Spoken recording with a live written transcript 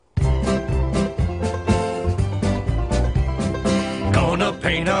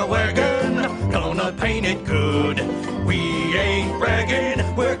it good. We ain't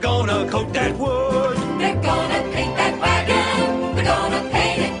bragging, we're gonna coat that wood. They're gonna paint that wagon, they're gonna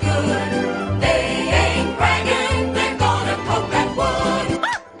paint it good. They ain't bragging, they're gonna coat that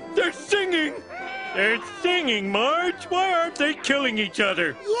wood. They're singing! They're singing, Marge! Why aren't they killing each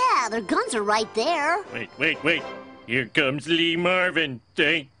other? Yeah, their guns are right there. Wait. Here comes Lee Marvin.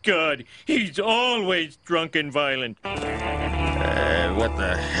 Thank God. He's always drunk and violent. What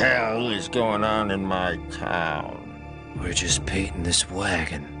the hell is going on in my town? We're just painting this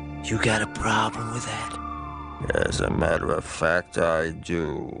wagon. You got a problem with that? As a matter of fact, I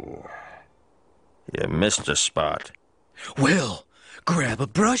do. You missed a spot. Well, grab a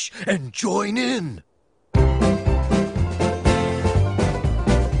brush and join in.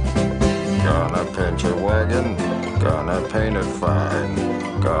 Gonna paint your wagon, gonna paint it fine.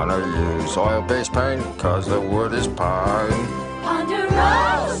 Gonna use oil-based paint, cause the wood is pine.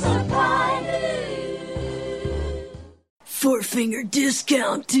 Ponderosa Pine. Four-finger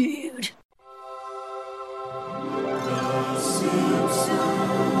discount, dude.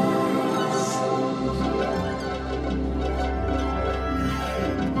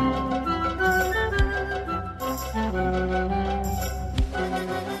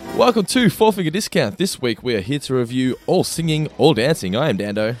 Welcome to Four Finger Discount. This week we are here to review All Singing, All Dancing. I am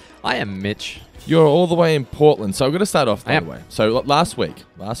Dando. I am Mitch. You're all the way in Portland, so I'm going to start off that way. So last week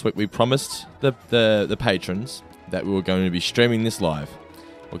we promised the patrons that we were going to be streaming this live.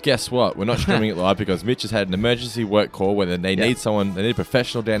 Well, guess what? We're not streaming it live because Mitch has had an emergency work call where they need someone, they need a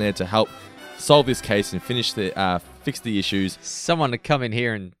professional down there to help solve this case and fix the issues. Someone to come in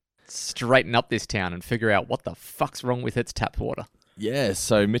here and straighten up this town and figure out what the fuck's wrong with its tap water. Yeah,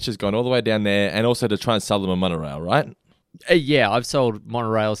 so Mitch has gone all the way down there and also to try and sell them a monorail, right? Yeah, I've sold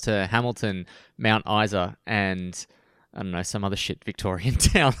monorails to Hamilton, Mount Isa, and I don't know, some other shit Victorian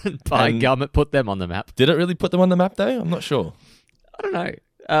town. And by government put them on the map. Did it really put them on the map though? I'm not sure. I don't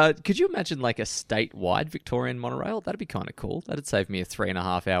know. Could you imagine like a statewide Victorian monorail? That'd be kind of cool. That'd save me a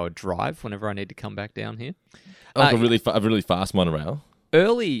 3.5 hour drive whenever I need to come back down here. Like a really fast monorail.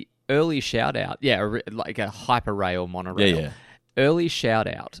 Early shout out. Yeah, like a hyperrail monorail. Yeah. Early shout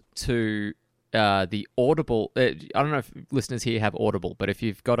out to the Audible. I don't know if listeners here have Audible, but if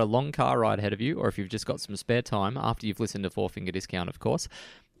you've got a long car ride ahead of you, or if you've just got some spare time after you've listened to Four Finger Discount, of course,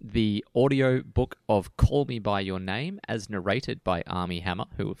 the audio book of Call Me By Your Name, as narrated by Armie Hammer,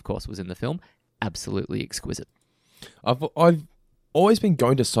 who of course was in the film, absolutely exquisite. I've always been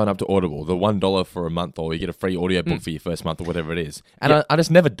going to sign up to Audible, the $1 for a month, or you get a free audio book for your first month, or whatever it is, and I just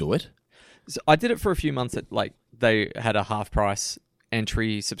never do it. So I did it for a few months at they had a half price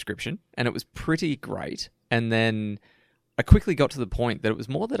entry subscription and it was pretty great. And then I quickly got to the point that it was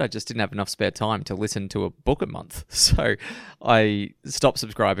more that I just didn't have enough spare time to listen to a book a month. So I stopped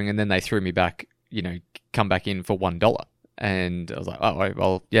subscribing and then they threw me back, come back in for $1. And I was like,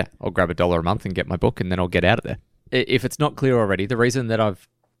 I'll grab $1 a month and get my book and then I'll get out of there. If it's not clear already, the reason that I've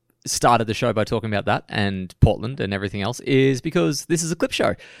started the show by talking about that and Portland and everything else is because this is a clip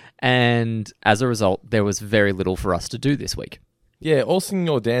show. And as a result, there was very little for us to do this week. Yeah, All Singing,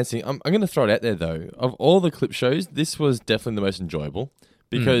 All Dancing. I'm going to throw it out there, though. Of all the clip shows, this was definitely the most enjoyable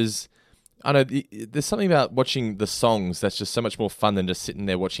because, I know, there's something about watching the songs that's just so much more fun than just sitting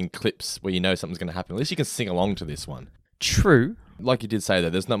there watching clips where you know something's going to happen. At least you can sing along to this one. True. Like you did say, though,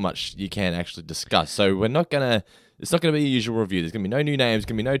 there's not much you can actually discuss. So we're not going to... It's not going to be a usual review. There's going to be no new names.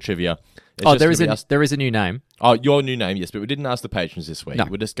 Going to be no trivia. There is a new name. Oh, your new name, yes. But we didn't ask the patrons this week. No.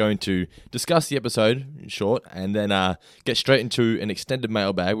 We're just going to discuss the episode in short, and then get straight into an extended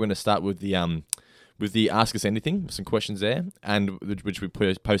mailbag. We're going to start with the Ask Us Anything, some questions there, and which we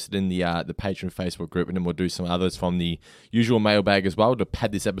posted in the Patreon Facebook group, and then we'll do some others from the usual mailbag as well to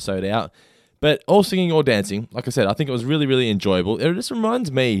pad this episode out. But All Singing, All Dancing, like I said, I think it was really, really enjoyable. It just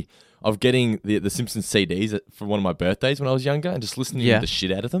reminds me of getting the Simpsons CDs for one of my birthdays when I was younger and just listening to the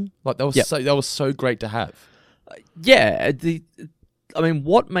shit out of them. Like that was so great to have.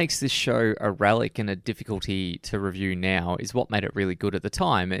 What makes this show a relic and a difficulty to review now is what made it really good at the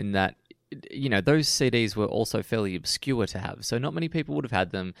time, in that, those CDs were also fairly obscure to have. So not many people would have had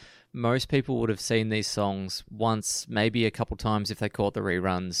them. Most people would have seen these songs once, maybe a couple times if they caught the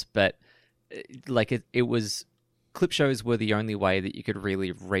reruns, but it was... Clip shows were the only way that you could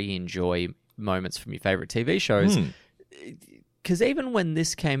really re-enjoy moments from your favourite TV shows. Because even when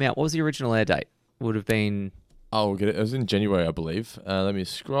this came out, what was the original air date? Would have been... Oh, we'll get it. It was in January, I believe. Let me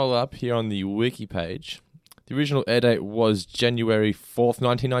scroll up here on the wiki page. The original air date was January 4th,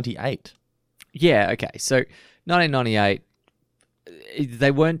 1998. Yeah, okay. So 1998,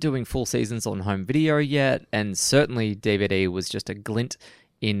 they weren't doing full seasons on home video yet, and certainly DVD was just a glint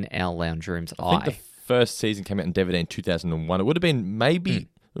in our lounge room's eye. I think the first season came out in DVD in 2001. It would have been maybe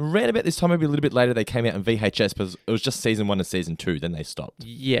around about this time, maybe a little bit later, they came out in VHS, but it was just season 1 and season 2. Then they stopped.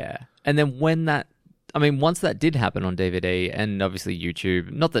 Yeah. And then once that did happen on DVD and obviously YouTube,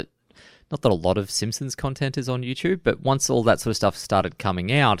 not that a lot of Simpsons content is on YouTube, but once all that sort of stuff started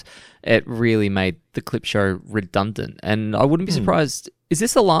coming out, it really made the clip show redundant. And I wouldn't be surprised. Is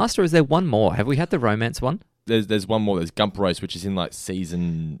this the last, or is there one more? Have we had the romance one? There's one more. There's Gump Roast, which is in like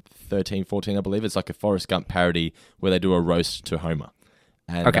season 13, 14, I believe. It's like a Forrest Gump parody where they do a roast to Homer.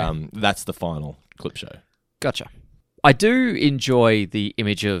 And that's the final clip show. Gotcha. I do enjoy the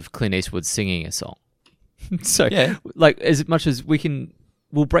image of Clint Eastwood singing a song. So, Yeah. like, as much as we can,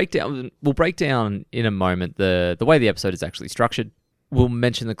 we'll break down in a moment the way the episode is actually structured. We'll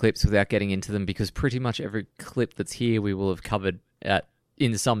mention the clips without getting into them because pretty much every clip that's here we will have covered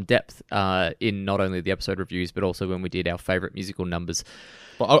in some depth in not only the episode reviews but also when we did our favourite musical numbers.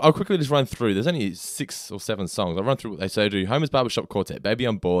 Well, I'll quickly just run through. There's only 6 or 7 songs. I'll run through what they say. Do Homer's Barbershop Quartet, Baby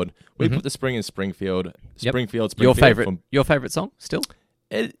on Board, We Put the Spring in Springfield, Springfield. Your favourite song still?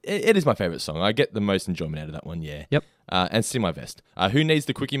 It is my favourite song. I get the most enjoyment out of that one, yeah. Yep. And See My Vest. Who Needs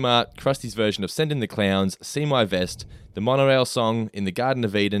the Quickie Mart, Krusty's version of Send in the Clowns, See My Vest, the Monorail song, In the Garden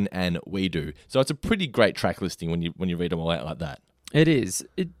of Eden, and We Do. So it's a pretty great track listing when you read them all out like that. It is.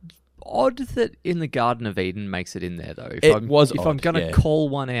 Odd that In the Garden of Eden makes it in there, though. If I'm odd, going to call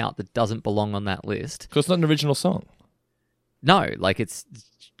one out that doesn't belong on that list. Because it's not an original song. No, like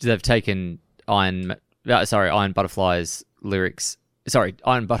they've taken Iron Butterfly's lyrics. Sorry,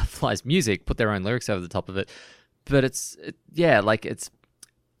 Iron Butterfly's music, put their own lyrics over the top of it. But I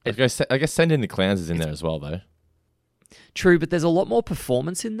guess Send in the Clowns is in there as well, though. True, but there's a lot more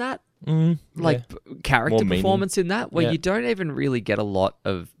performance in that. Character performance in that, where you don't even really get a lot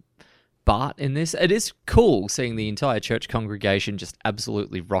of Bart in this. It is cool seeing the entire church congregation just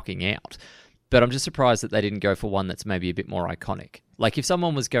absolutely rocking out. But I'm just surprised that they didn't go for one that's maybe a bit more iconic. Like if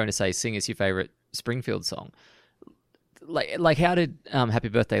someone was going to say, sing us your favorite Springfield song, like how did Happy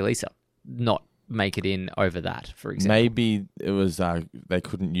Birthday Lisa not make it in over that, for example? Maybe it was they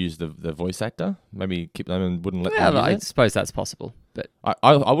couldn't use the voice actor. Maybe Kip Lemon wouldn't let them use I it. suppose that's possible. But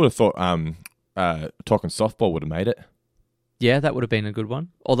I would have thought Talking Softball would have made it. yeah, that would have been a good one.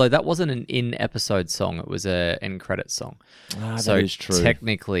 Although that wasn't an in-episode song. It was an end-credit song. So that is true.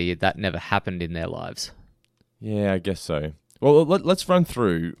 Technically, that never happened in their lives. Yeah, I guess so. Well, let's run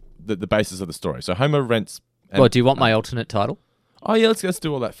through the basis of the story. So Homer rents... Well, do you want my alternate title? Oh, yeah, let's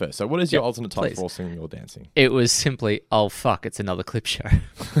do all that first. So what is your Yep, alternate title please. for all singing or dancing? It was simply, oh, fuck, it's another clip show.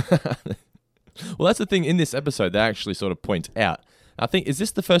 Well, that's the thing. In this episode, they actually sort of point out. I think, is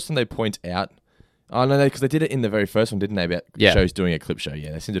this the first one they point out? Oh, no, because they did it in the very first one, didn't they? About shows doing a clip show.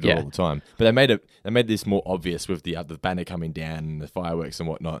 Yeah, they seem to do it all the time. But they made this more obvious with the banner coming down and the fireworks and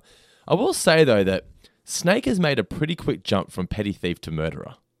whatnot. I will say, though, that Snake has made a pretty quick jump from petty thief to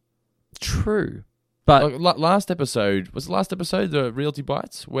murderer. True. But Last episode, the Realty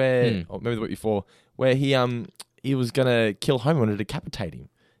Bites, where, or maybe the week before, where he was going to kill Homer and decapitate him.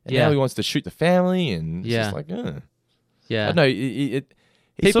 And now he wants to shoot the family, and it's just like, yeah. I don't know, it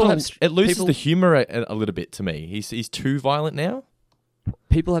loses the humor a little bit to me. He's too violent now.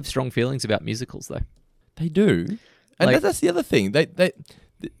 People have strong feelings about musicals, though. They do. And Like- that's the other thing.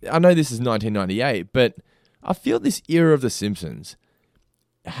 I know this is 1998, but I feel this era of The Simpsons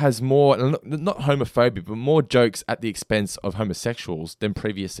has more, not homophobia, but more jokes at the expense of homosexuals than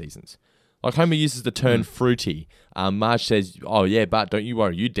previous seasons. Like Homer uses the term fruity. Marge says, "Oh yeah, Bart, don't you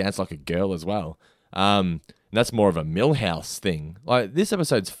worry, you dance like a girl as well." And that's more of a Millhouse thing. Like this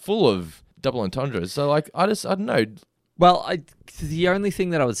episode's full of double entendres. So like, I don't know. Well, the only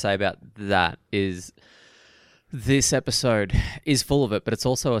thing that I would say about that is this episode is full of it, but it's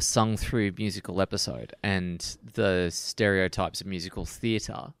also a sung-through musical episode, and the stereotypes of musical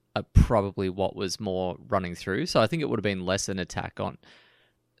theatre are probably what was more running through. So I think it would have been less an attack on...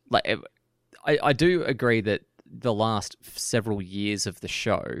 I do agree that the last several years of the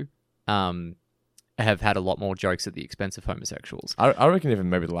show have had a lot more jokes at the expense of homosexuals. I reckon even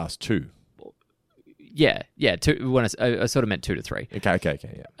maybe the last 2. Yeah. When I sort of meant 2 to 3. Okay,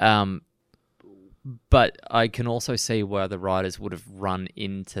 yeah. But I can also see where the writers would have run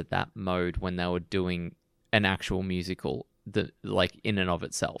into that mode when they were doing an actual musical, in and of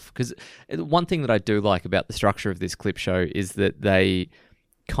itself. Because one thing that I do like about the structure of this clip show is that they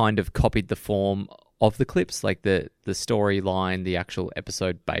kind of copied the form of the clips, like the storyline, the actual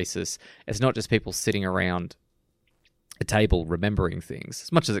episode basis. It's not just people sitting around a table remembering things,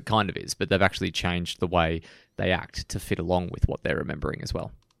 as much as it kind of is, but they've actually changed the way they act to fit along with what they're remembering as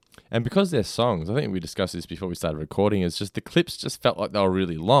well. And because they're songs, I think we discussed this before we started recording, it's just the clips just felt like they were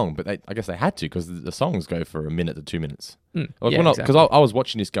really long, but I guess they had to because the songs go for 1 minute to 2 minutes. Because exactly. I was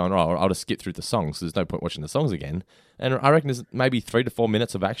watching this going, I'll just skip through the songs, so there's no point watching the songs again. And I reckon there's maybe 3 to 4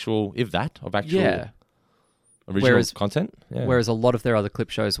 minutes of actual, Yeah. original content. Yeah. Whereas a lot of their other clip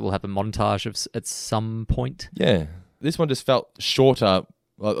shows will have a montage at some point. Yeah. This one just felt shorter,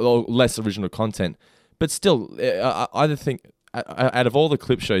 or less original content. But still, I think out of all the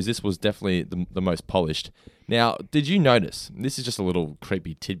clip shows, this was definitely the most polished. Now, did you notice, this is just a little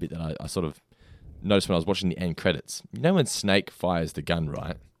creepy tidbit that I sort of noticed when I was watching the end credits. You know when Snake fires the gun,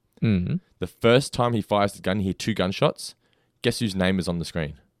 right? Mm-hmm. The first time he fires the gun, he hears 2 gunshots. Guess whose name is on the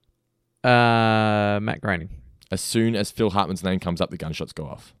screen? Matt Groening. As soon as Phil Hartman's name comes up, the gunshots go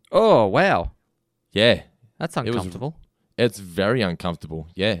off. Oh, wow. Yeah. That's uncomfortable. It's very uncomfortable.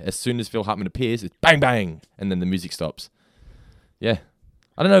 Yeah. As soon as Phil Hartman appears, it's bang, bang. And then the music stops. Yeah.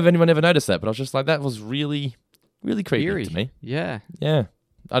 I don't know if anyone ever noticed that, but I was just like, that was really, really creepy Eerie. to me. Yeah. Yeah.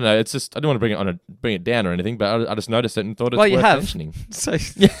 I don't know. It's just, I don't want to bring it down or anything, but I just noticed it and thought it's Well, you worth have. mentioning. So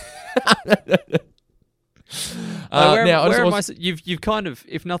Now, where am I? You've kind of,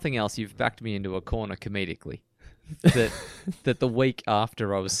 if nothing else, you've backed me into a corner comedically. that the week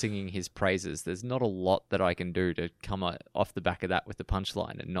after I was singing his praises, there's not a lot that I can do to come off the back of that with the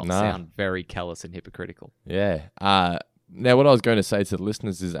punchline and not sound very callous and hypocritical. Yeah. Now, what I was going to say to the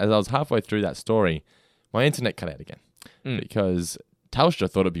listeners is, as I was halfway through that story, my internet cut out again because Telstra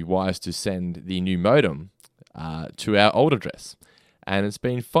thought it'd be wise to send the new modem to our old address. And it's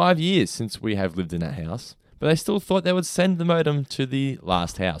been 5 years since we have lived in that house, but they still thought they would send the modem to the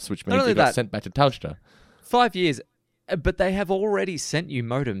last house, which means it got sent back to Telstra. 5 years, but they have already sent you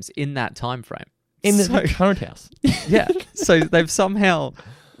modems in that time frame. In the current house. Yeah. So they've somehow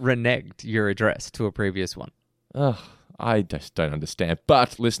reneged your address to a previous one. Ugh, I just don't understand.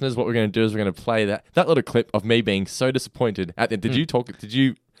 But listeners, what we're going to do is we're going to play that little clip of me being so disappointed.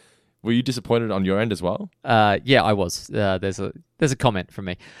 Were you disappointed on your end as well? Yeah, I was. There's a comment from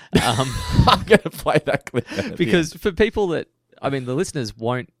me. I'm going to play that clip because for people that, the listeners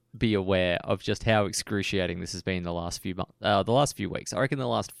won't be aware of just how excruciating this has been the last few weeks. I reckon the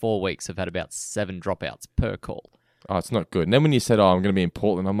last 4 weeks have had about 7 dropouts per call. Oh, it's not good. And then when you said, I'm going to be in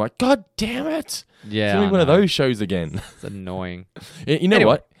Portland, I'm like, God damn it. Yeah. It's going to be one of those shows again. It's annoying. You know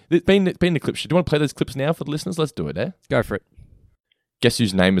what? It's been the clip show. Do you want to play those clips now for the listeners? Let's do it, eh? Go for it. Guess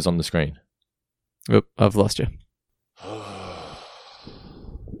whose name is on the screen? Oop, I've lost you.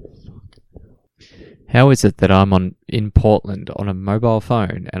 How is it that I'm in Portland on a mobile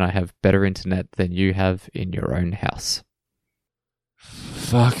phone and I have better internet than you have in your own house?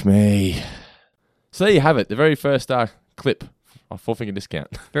 Fuck me. So there you have it. The very first clip of 4 Finger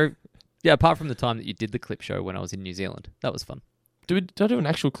Discount. Apart from the time that you did the clip show when I was in New Zealand. That was fun. Did I do an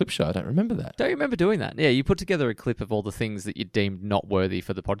actual clip show? I don't remember that. Don't you remember doing that? Yeah, you put together a clip of all the things that you deemed not worthy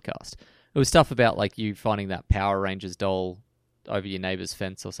for the podcast. It was stuff about like you finding that Power Rangers doll over your neighbour's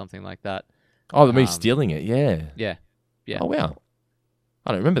fence or something like that. Oh, me stealing it, yeah. Yeah. Oh, wow.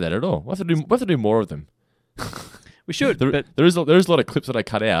 I don't remember that at all. We'll have to do more of them. We should, but... There is a lot of clips that I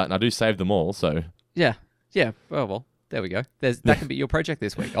cut out, and I do save them all, so... Yeah. Oh, well, there we go. That can be your project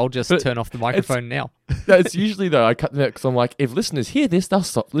this week. I'll just turn off the microphone now. It's usually, though, I cut them out because I'm like, if listeners hear this, they'll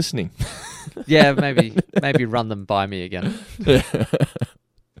stop listening. Yeah, maybe run them by me again.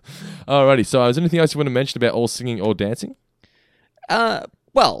 Alrighty, so is there anything else you want to mention about all singing or dancing?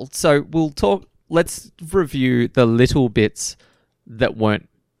 Well, so we'll talk. Let's review the little bits that weren't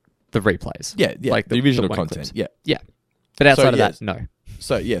the replays. Yeah, like the original the content. Clips. Yeah. But outside of that, no.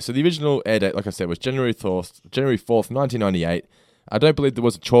 So the original air date, like I said, was January 4th, 1998. I don't believe there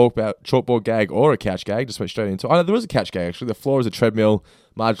was a chalkboard gag or a couch gag. Just went straight into it. Oh, no, there was a couch gag, actually. The floor is a treadmill.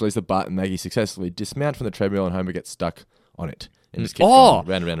 Marge leaves the butt, and Maggie successfully dismounts from the treadmill, and Homer gets stuck on it. And just keeps going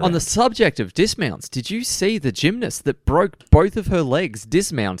round and round. On the subject of dismounts, did you see the gymnast that broke both of her legs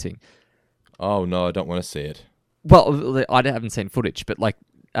dismounting? Oh, no, I don't want to see it. Well, I haven't seen footage, but like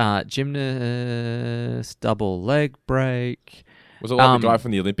gymnast double leg break. Was it like the guy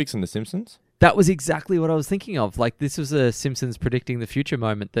from the Olympics and The Simpsons? That was exactly what I was thinking of. Like, this was a Simpsons predicting the future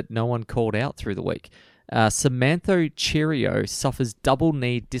moment that no one called out through the week. Samantha Cheerio suffers double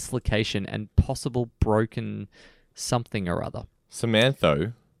knee dislocation and possible broken something or other.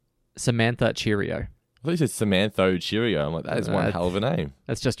 Samantha Cheerio. I thought you said Samantha Cheerio. I'm like, that is one hell of a name.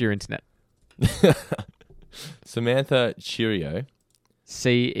 That's just your internet. Samantha Cheerio.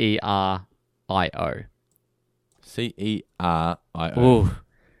 Cerio. Cerio. Ooh.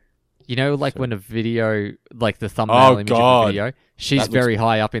 You know, like when a video, like the thumbnail image of a video, she's That looks- very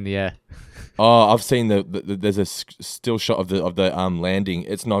high up in the air. Oh, I've seen there's a still shot of the landing.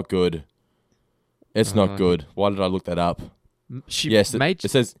 It's not good. It's not good. Why did I look that up? She Yes, it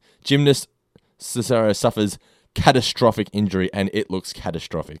says gymnast Cesaro suffers catastrophic injury, and it looks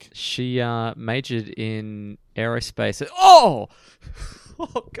catastrophic. She majored in aerospace. Oh!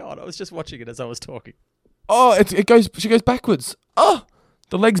 Oh, God. I was just watching it as I was talking. Oh, she goes backwards. Oh,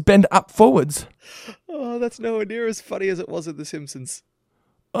 the legs bend up forwards. Oh, that's nowhere near as funny as it was in The Simpsons.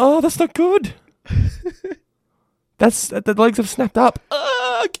 Oh, that's not good. The legs have snapped up.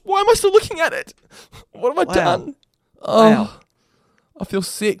 Why am I still looking at it? What have I done? Oh, Wow. I feel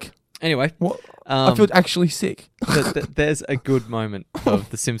sick. Anyway, What? I feel actually sick. there's a good moment of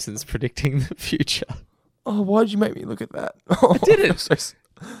The Simpsons predicting the future. Oh, why did you make me look at that? I didn't.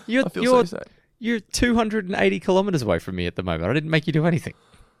 I feel so sad. You're 280 kilometers away from me at the moment. I didn't make you do anything.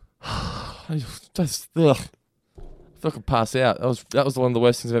 I just, ugh. I feel I could pass out. That was one of the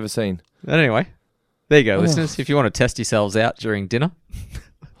worst things I've ever seen. But anyway, there you go, listeners. If you want to test yourselves out during dinner,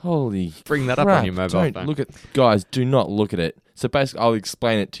 Holy bring that up crap. on your mobile Don't phone. look at guys. Do not look at it. So basically, I'll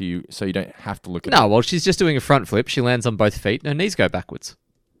explain it to you so you don't have to look at it. No, well, she's just doing a front flip. She lands on both feet and her knees go backwards.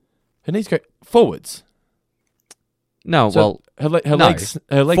 Her knees go forwards. No, So well, her legs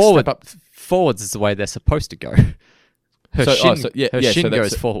forward, step up. Forwards is the way they're supposed to go. Her So- shin, oh, so- yeah, her yeah, shin so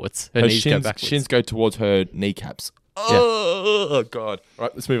that's- goes forwards. Her Her knees go shins, backwards. shins go towards her kneecaps. Oh God! All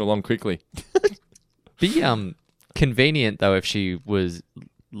right, let's move along quickly. Be convenient though if she was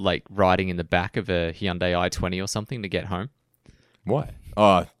like riding in the back of a Hyundai i20 or something to get home. Why?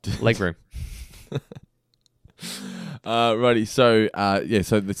 Oh, Legroom. righty. So,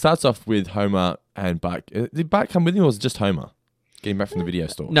 so it starts off with Homer and Bart. Did Bart come with him, or was it just Homer getting back from the video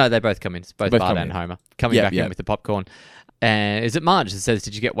store? No, they both come in. It's both Both Bart come and in. Homer coming Yeah, back yeah. in with the popcorn. And is it Marge that says,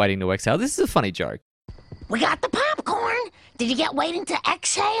 "Did you get Waiting to Exhale?" This is a funny joke. We got the popcorn. Did you get Waiting to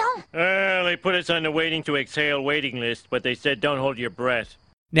Exhale? Well, they put us on the waiting to exhale waiting list, but they said don't hold your breath.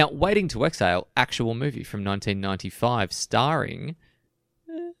 Now, Waiting to Exhale, actual movie from 1995, starring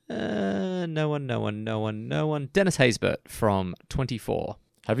no one. Dennis Haysbert from 24.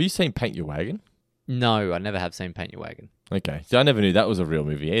 Have you seen Paint Your Wagon? No, I never have seen Paint Your Wagon. Okay, so I never knew that was a real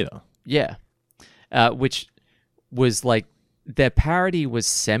movie either. Yeah. Which was like, their parody was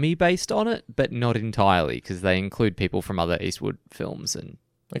semi-based on it, but not entirely, because they include people from other Eastwood films. And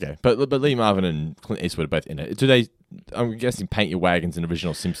Okay, but Lee Marvin and Clint Eastwood are both in it. Do they? I'm guessing Paint Your Wagon's an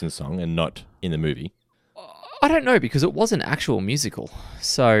original Simpsons song and not in the movie. I don't know, because it was an actual musical.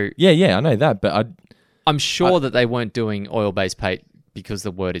 So Yeah, I know that, but I'm sure that they weren't doing oil-based paint because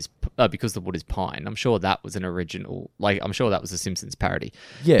the wood is pine. I'm sure that was an original. Like, I'm sure that was a Simpsons parody.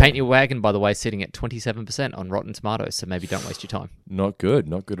 Yeah. Paint Your Wagon, by the way, sitting at 27% on Rotten Tomatoes. So maybe don't waste your time. not good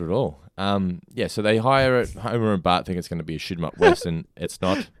at all. So they hire it. Homer and Bart think it's going to be a shoot 'em up west, and it's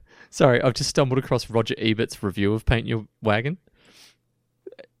not. Sorry, I've just stumbled across Roger Ebert's review of Paint Your Wagon.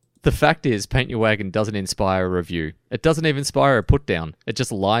 The fact is, Paint Your Wagon doesn't inspire a review. It doesn't even inspire a put down. It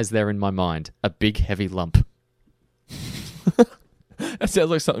just lies there in my mind, a big heavy lump. That sounds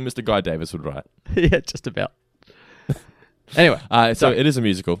like something Mr. Guy Davis would write. Yeah, just about. Anyway, So it is a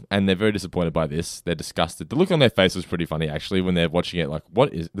musical, and they're very disappointed by this. They're disgusted. The look on their face was pretty funny, actually, when they're watching it. Like,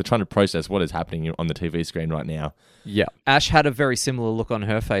 they're trying to process what is happening on the TV screen right now. yeah. Ash had a very similar look on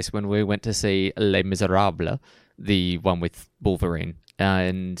her face when we went to see Les Miserables, the one with Wolverine.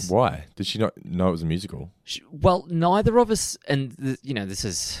 And Why? Did she not know it was a musical? well, neither of us, and this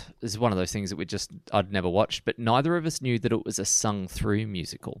is one of those things that I'd never watched, but neither of us knew that it was a sung-through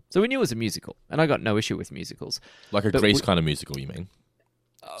musical. So we knew it was a musical, and I got no issue with musicals. Like a But Grease we- kind of musical, you mean?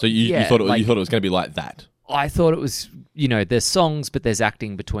 So you yeah, thought it like- you thought it was going to be like that? I thought it was, there's songs, but there's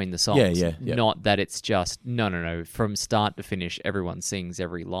acting between the songs. Yeah. Not that it's just, no. From start to finish, everyone sings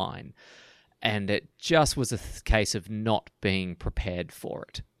every line. And it just was a case of not being prepared for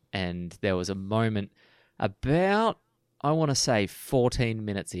it. And there was a moment about, I want to say 14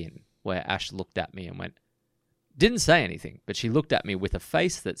 minutes in, where Ash looked at me and didn't say anything, but she looked at me with a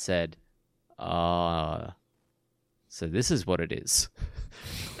face that said, so this is what it is.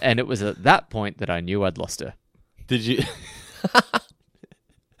 And it was at that point that I knew I'd lost her. Did you?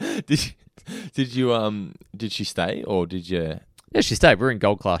 Did she stay, or did you? Yeah, she stayed. We were in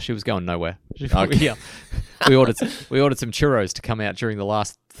gold class. She was going nowhere. Okay. we ordered some churros to come out during the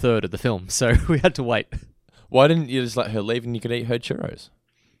last third of the film, so we had to wait. Why didn't you just let her leave and you could eat her churros?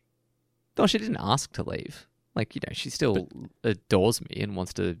 No, she didn't ask to leave. Like, she still adores me and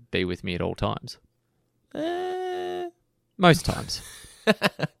wants to be with me at all times. Most times.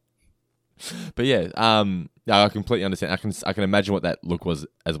 But yeah, I completely understand. I can imagine what that look was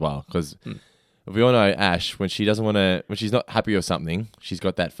as well. Because we all know Ash, when she doesn't want to, when she's not happy with something, she's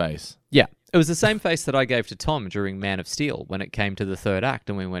got that face. Yeah. It was the same face that I gave to Tom during Man of Steel when it came to the third act,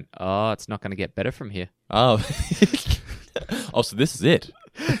 and we went, "Oh, it's not going to get better from here." Oh, oh, so this is it.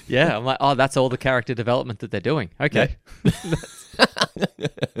 Yeah, I'm like, "Oh, that's all the character development that they're doing." Okay.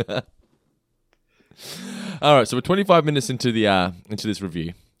 All right, so we're 25 minutes into this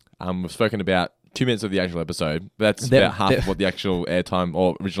review. We've spoken about 2 minutes of the actual episode. But that's about half of what the actual airtime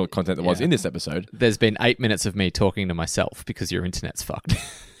or original content that was in this episode. There's been 8 minutes of me talking to myself because your internet's fucked.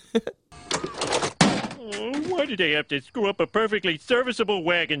 Why did they have to screw up a perfectly serviceable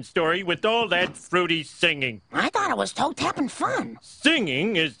wagon story with all that fruity singing? I thought it was toe-tapping fun.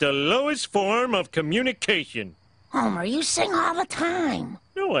 Singing is the lowest form of communication. Homer, you sing all the time.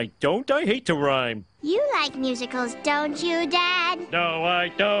 No, I don't. I hate to rhyme. You like musicals, don't you, Dad? No, I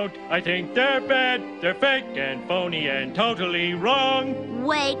don't. I think they're bad. They're fake and phony and totally wrong.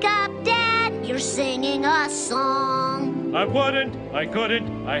 Wake up, Dad! You're singing a song. I wouldn't. I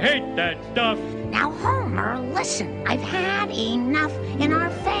couldn't. I hate that stuff. Now, Homer, listen. I've had enough. In our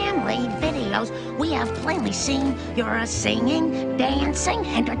family videos, we have plainly seen you're a singing, dancing,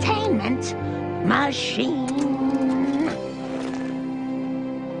 entertainment machine.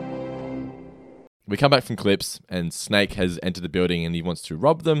 We come back from clips, and Snake has entered the building, and he wants to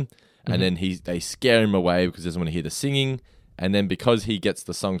rob them. And then they scare him away because he doesn't want to hear the singing. And then because he gets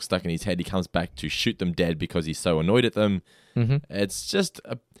the song stuck in his head, he comes back to shoot them dead because he's so annoyed at them. It's just,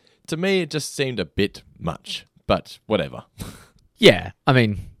 to me, it just seemed a bit much. But whatever. Yeah, I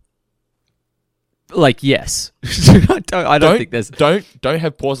mean, like, yes. I don't think there's... Don't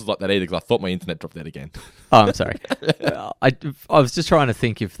have pauses like that either, because I thought my internet dropped out again. Oh, I'm sorry. I was just trying to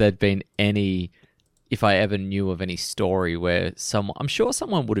think if there'd been any... If I ever knew of any story where I'm sure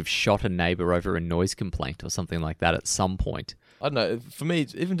someone would have shot a neighbor over a noise complaint or something like that at some point. I don't know. For me,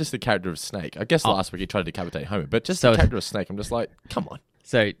 it's even just the character of Snake. I guess last week he tried to decapitate Homer, but just the character of Snake, I'm just like, come on.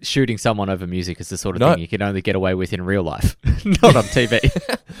 So shooting someone over music is the sort of thing you can only get away with in real life, not on TV.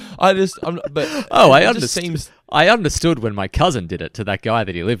 I understood when my cousin did it to that guy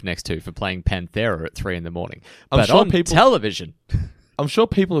that he lived next to for playing Panthera at 3 a.m. But on television, I'm sure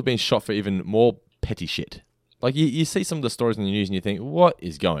people have been shot for even more petty shit. Like you see some of the stories in the news and you think, what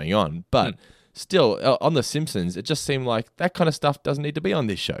is going on? But still, on The Simpsons, it just seemed like that kind of stuff doesn't need to be on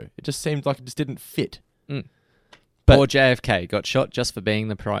this show. It just seemed like it just didn't fit. Or JFK got shot just for being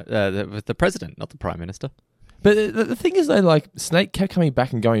the president, not the prime minister. But the thing is, though, like Snake kept coming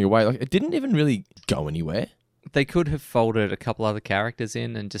back and going away. Like it didn't even really go anywhere. They could have folded a couple other characters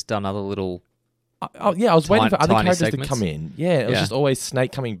in and just done other little. I was waiting for other characters segments to come in. Yeah, it was just always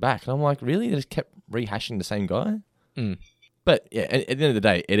Snake coming back, and I'm like, really? They just kept rehashing the same guy. But yeah, at the end of the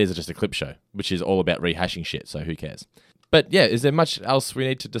day, it is just a clip show, which is all about rehashing shit. So who cares? But yeah, is there much else we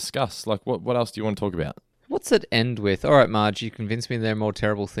need to discuss? Like, what else do you want to talk about? What's it end with? All right, Marge, you convinced me there are more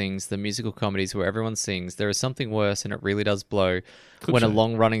terrible things. The musical comedies where everyone sings. There is something worse, and it really does blow when a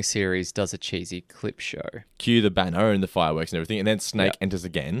long-running series does a cheesy clip show. Cue the banner and the fireworks and everything, and then Snake enters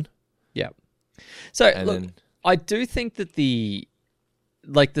again. Yeah. So, look, I do think that the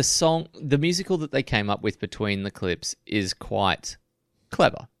musical that they came up with between the clips is quite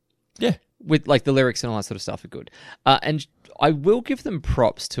clever. Yeah. With, like, the lyrics and all that sort of stuff are good. And I will give them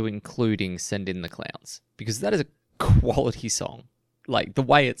props to including Send in the Clowns, because that is a quality song. Like, the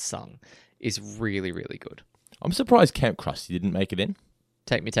way it's sung is really, really good. I'm surprised Camp Krusty didn't make it in.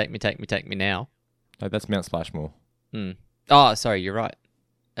 Take me, take me, take me, take me now. No, that's Mount Splashmore. Oh, sorry, you're right.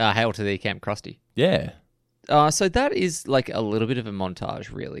 Hail to thee, Camp Krusty. Yeah. So that is like a little bit of a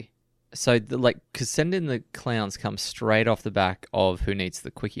montage, really. So, because Send in the Clowns comes straight off the back of Who Needs the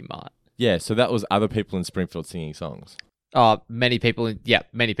Quickie Mart. Yeah, so that was other people in Springfield singing songs. Many people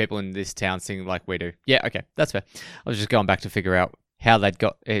in this town sing like we do. Yeah, okay, that's fair. I was just going back to figure out how they'd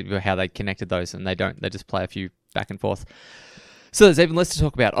connected those, and they don't. They just play a few back and forth. So there's even less to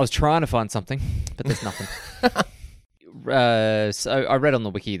talk about. I was trying to find something, but there's nothing. So I read on the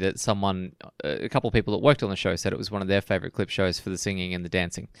wiki that a couple of people that worked on the show said it was one of their favorite clip shows for the singing and the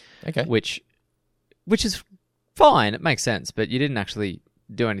dancing. Okay. Which is fine. It makes sense, but you didn't actually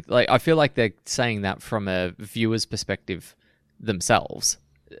do anything. Like, I feel like they're saying that from a viewer's perspective themselves,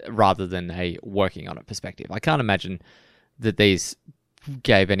 rather than a working on it perspective. I can't imagine that these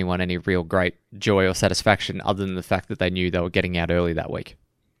gave anyone any real great joy or satisfaction other than the fact that they knew they were getting out early that week.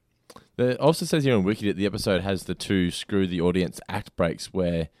 It also says here on Wiki that the episode has the 2 screw the audience act breaks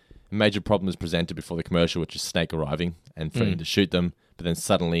where a major problem is presented before the commercial, which is Snake arriving and threatening to shoot them, but then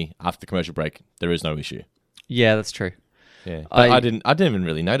suddenly, after the commercial break, there is no issue. Yeah, that's true. Yeah, I didn't even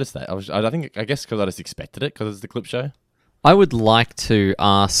really notice that. I guess because I just expected it because it's the clip show. I would like to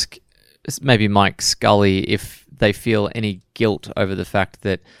ask maybe Mike Scully if they feel any guilt over the fact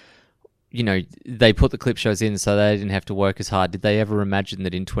that, you know, they put the clip shows in so they didn't have to work as hard. Did they ever imagine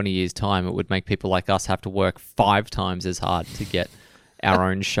that in 20 years' time it would make people like us have to work 5 times as hard to get our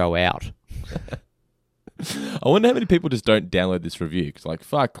own show out? I wonder how many people just don't download this review because, like,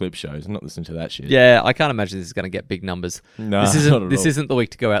 fuck clip shows. I'm not listening to that shit. Yeah, I can't imagine this is going to get big numbers. No, this isn't the week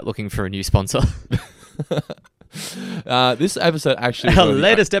to go out looking for a new sponsor. This episode actually... Our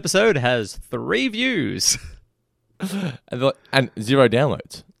latest episode has 3 views. and 0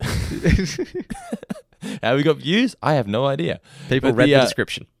 downloads. How we got views? I have no idea. People read the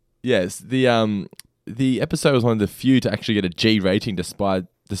description. Yes, the episode was one of the few to actually get a G rating despite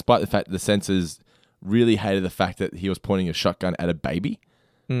the fact that the censors really hated the fact that he was pointing a shotgun at a baby,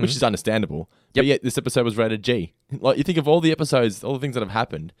 which is understandable. But yet this episode was rated G. Like, you think of all the episodes, all the things that have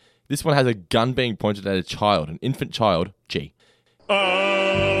happened, this one has a gun being pointed at a child, an infant child, G.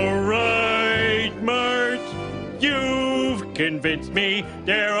 All right, Mart, you've convinced me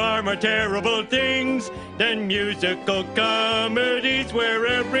there are more terrible things than musical comedies where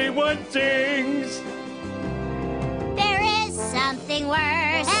everyone sings. There is something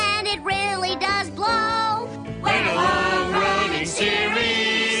worse, and it really does blow. When a long-running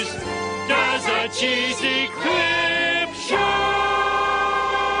series does a cheesy clip show.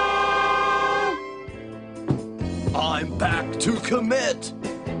 I'm back to commit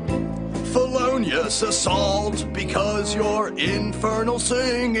felonious assault because your infernal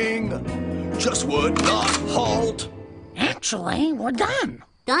singing just would not halt. Actually, we're done.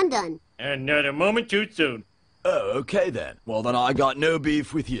 Done. And not a moment too soon. Oh, okay then. Well, then I got no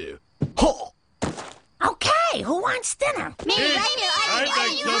beef with you. Ha! Okay, who wants dinner? Me, Hey, right here. I'd I like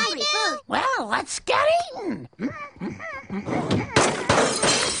need some. hungry food. Well, let's get eating.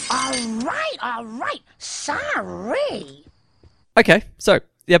 All right. Sorry. Okay, so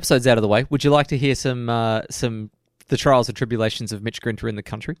the episode's out of the way. Would you like to hear some the trials and tribulations of Mitch Grinter in the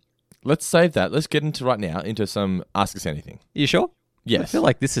country? Let's save that. Let's get into some Ask Us Anything. You sure? Yes. I feel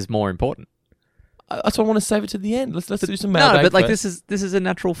like this is more important. That's why I want to save it to the end. Let's do some mailbag. No, but like first. this is a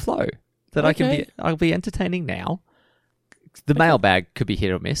natural flow that Okay. I'll be entertaining now. The mailbag could be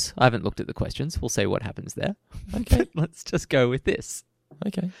hit or miss. I haven't looked at the questions. We'll see what happens there. Okay. But let's just go with this.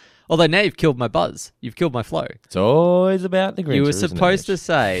 Okay. Although now you've killed my buzz. You've killed my flow. It's always about the Grincher, You were isn't it, supposed to Mitch?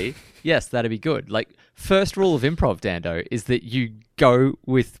 say, yes, that'd be good. Like, first rule of improv, Dando, is that you go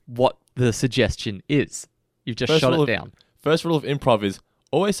with what the suggestion is. You've just shot it down. First rule of improv is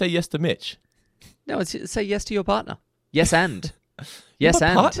always say yes to Mitch. No, it's say yes to your partner. Yes, and. Yes, my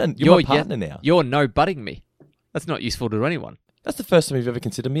and. partner. You're my partner now. You're no butting me. That's not useful to anyone. That's the first time you've ever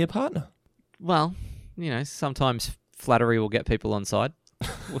considered me a partner. Well, you know, sometimes flattery will get people on side.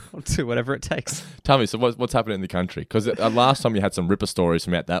 We'll do whatever it takes. Tell me, so what's happening in the country? Because last time you had some ripper stories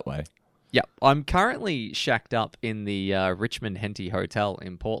from out that way. Yep. I'm currently shacked up in the Richmond Henty Hotel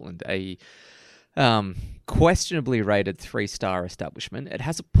in Portland, a questionably rated 3-star establishment. It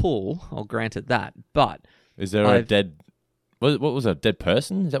has a pool, I'll grant it that, but... Is there a dead... What was it, a dead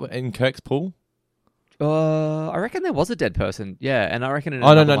person? Is that what in Kirk's pool? I reckon there was a dead person. Yeah, and I reckon...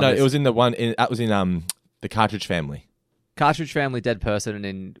 Oh, no. It was in the one... That was in the Cartridge Family. Cartridge Family, dead person, and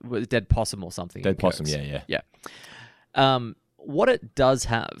in dead possum or something. Dead in possum, Kirk's. yeah. What it does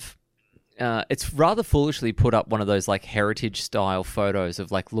have, it's rather foolishly put up one of those like heritage style photos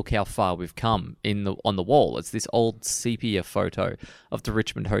of like, look how far we've come on the wall. It's this old sepia photo of the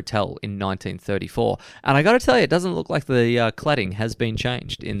Richmond Hotel in 1934, and I got to tell you, it doesn't look like the cladding has been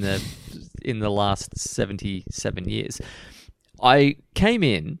changed in the last 77 years. I came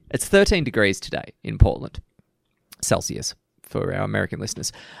in. It's 13 degrees today in Portland. Celsius for our American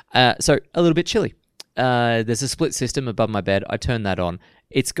listeners. So a little bit chilly. There's a split system above my bed. I turn that on.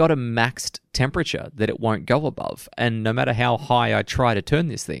 It's got a maxed temperature that it won't go above. And no matter how high I try to turn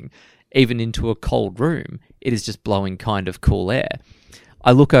this thing, even into a cold room, it is just blowing kind of cool air.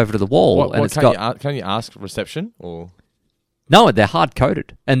 I look over to the wall and it's got... Can you ask reception or... No, they're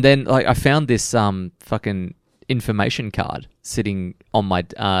hard-coded. And then like I found this fucking... information card sitting on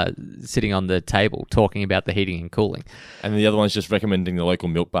the table talking about the heating and cooling. And the other one's just recommending the local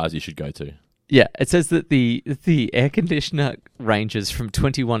milk bars you should go to. Yeah, it says that the air conditioner ranges from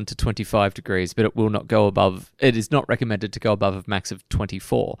 21 to 25 degrees, but it will not go above... It is not recommended to go above a max of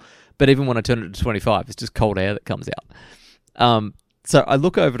 24. But even when I turn it to 25, it's just cold air that comes out. So I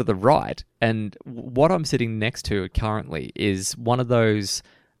look over to the right, and what I'm sitting next to currently is one of those...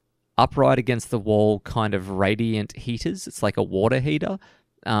 upright against the wall kind of radiant heaters. It's like a water heater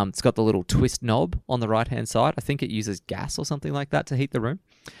It's got the little twist knob on the right-hand side. I think it uses gas or something like that to heat the room.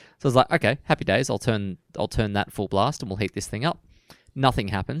 So I was like, okay, happy days. I'll turn that full blast and we'll heat this thing up. Nothing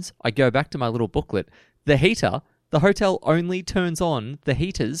happens. I go back to my little booklet. The hotel only turns on the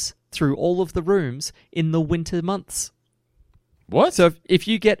heaters through all of the rooms in the winter months. What? So if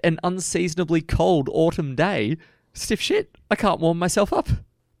you get an unseasonably cold autumn day, stiff shit, I can't warm myself up.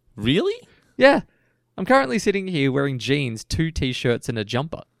 Really? Yeah. I'm currently sitting here wearing jeans, 2 t-shirts and a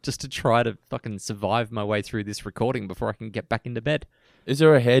jumper just to try to fucking survive my way through this recording before I can get back into bed. Is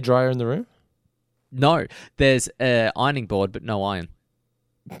there a hairdryer in the room? No, there's an ironing board, but no iron.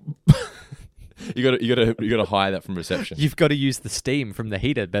 You gotta hire that from reception. You've got to use the steam from the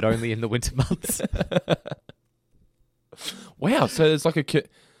heater, but only in the winter months. Wow, so there's like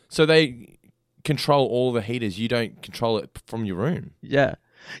so they control all the heaters. You don't control it from your room. Yeah.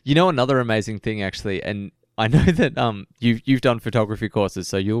 You know another amazing thing actually, and I know that you've done photography courses,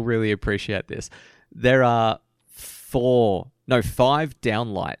 so you'll really appreciate this. There are 5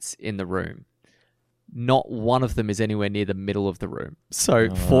 downlights in the room. Not one of them is anywhere near the middle of the room. So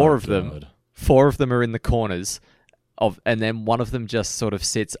 4 of them are in the corners and then one of them just sort of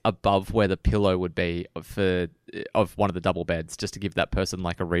sits above where the pillow would be of one of the double beds, just to give that person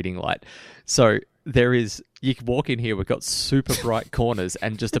like a reading light. So you can walk in here, we've got super bright corners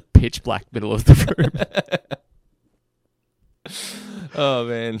and just a pitch black middle of the room. Oh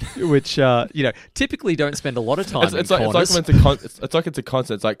man! Which typically don't spend a lot of time. It's like it's a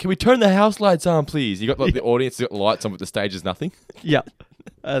concert. It's like, can we turn the house lights on, please? You got like the audience got lights on, but the stage is nothing. Yeah,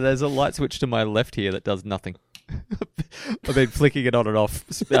 there's a light switch to my left here that does nothing. I've been flicking it on and off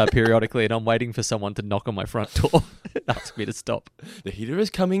periodically, and I'm waiting for someone to knock on my front door and ask me to stop. The heater is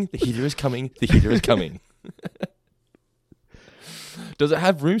coming. The heater is coming. The heater is coming. Does it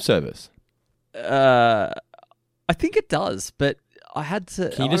have room service? I think it does, but I had to.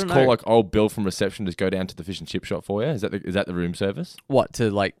 Can you just call like old Bill from reception? Just go down to the fish and chip shop for you. Is that the room service? What, to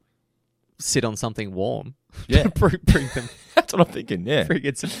like sit on something warm? Yeah, bring them. That's what I'm thinking. Yeah, bring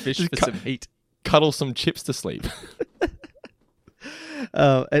in some fish just for some heat. Cuddle some chips to sleep.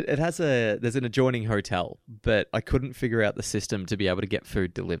 It has there's an adjoining hotel, but I couldn't figure out the system to be able to get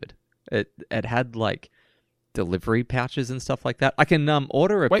food delivered. It had like delivery pouches and stuff like that. I can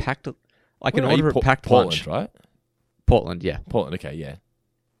order a packed. I can order a packed lunch. Portland, right? Portland, yeah. Portland, okay, yeah.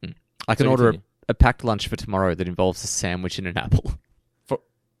 I can order a packed lunch for tomorrow that involves a sandwich and an apple.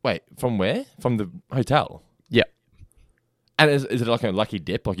 From where? From the hotel? Yeah. And is it like a lucky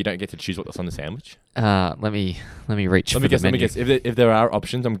dip? Like you don't get to choose what's on the sandwich? Let me reach. Let me guess. If there are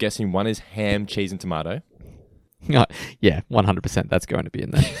options, I'm guessing one is ham, cheese, and tomato. Yeah, 100%. That's going to be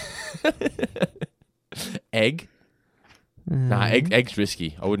in there. Egg? Nah, egg's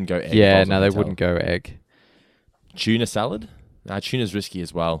risky. I wouldn't go egg. Yeah, no, they wouldn't go egg. Tuna salad? Nah, tuna's risky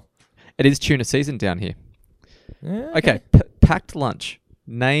as well. It is tuna season down here. Yeah, okay, packed lunch.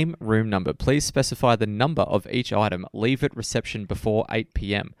 Name, room number. Please specify the number of each item. Leave at reception before 8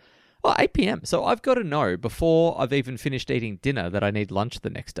 p.m. Well, 8 p.m. So I've got to know before I've even finished eating dinner that I need lunch the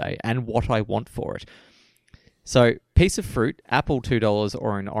next day and what I want for it. So, piece of fruit, apple $2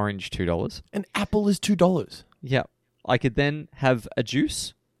 or an orange $2. An apple is $2. Yeah. I could then have a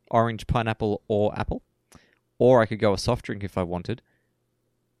juice, orange, pineapple, or apple. Or I could go a soft drink if I wanted.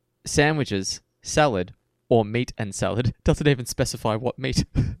 Sandwiches, salad, or meat and salad. Doesn't even specify what meat.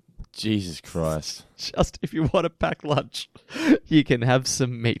 Jesus Christ. Just if you want a packed lunch, you can have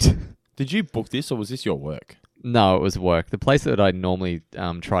some meat. Did you book this or was this your work? No, it was work. The place that I normally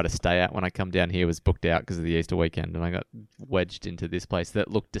try to stay at when I come down here was booked out because of the Easter weekend, and I got wedged into this place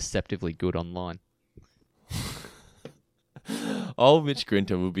that looked deceptively good online. Old Mitch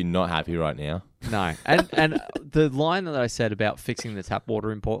Grinter will be not happy right now. No. And the line that I said about fixing the tap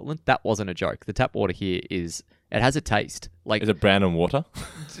water in Portland, that wasn't a joke. The tap water here it has a taste. Like, is it brown and water?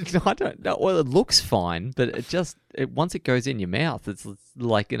 I don't know. Well, it looks fine, but once it goes in your mouth, it's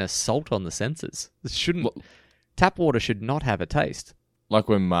like an assault on the senses. Tap water should not have a taste. Like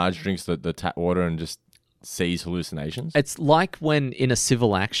when Marge drinks the tap water and just sees hallucinations? It's like when in a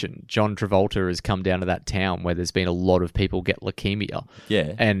civil action, John Travolta has come down to that town where there's been a lot of people get leukemia.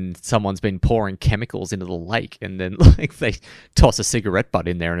 Yeah. And someone's been pouring chemicals into the lake, and then like they toss a cigarette butt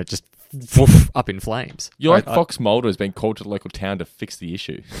in there and it just woof, up in flames. You're like Fox Mulder has been called to the local town to fix the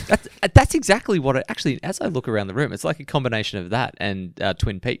issue. That's exactly what it actually, as I look around the room, it's like a combination of that and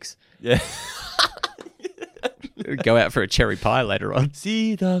Twin Peaks. Yeah. Go out for a cherry pie later on.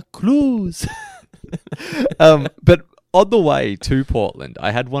 See the clues. But on the way to Portland,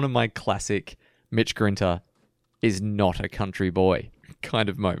 I had one of my classic Mitch Grinter is not a country boy kind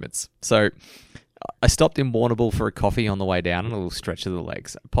of moments. So I stopped in Warrnambool for a coffee on the way down and a little stretch of the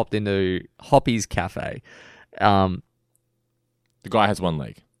legs. I popped into Hoppy's Cafe. The guy has one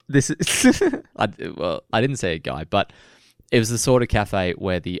leg. This is I didn't say a guy, but it was the sort of cafe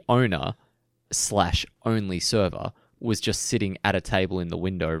where the owner / only server was just sitting at a table in the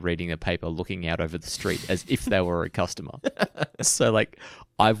window reading the paper, looking out over the street as if they were a customer. So like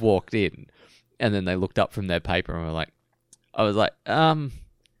I've walked in and then they looked up from their paper and were like, I was like,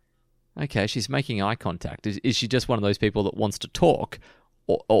 okay, she's making eye contact. Is she just one of those people that wants to talk?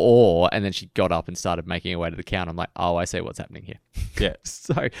 Or and then she got up and started making her way to the counter. I'm like, oh, I see what's happening here. Yeah.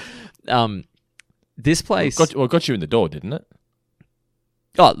 So, this place got you in the door, didn't it?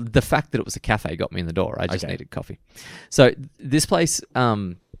 Oh, the fact that it was a cafe got me in the door. I just needed coffee. So this place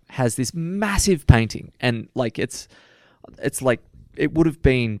has this massive painting, and like it's like it would have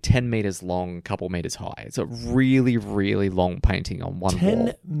been 10 meters long, a couple meters high. It's a really, really long painting on one wall.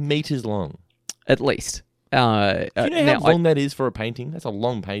 10 meters long, at least. Do you know how long that is for a painting? That's a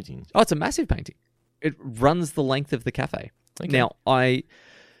long painting. Oh, it's a massive painting. It runs the length of the cafe. Okay. Now, I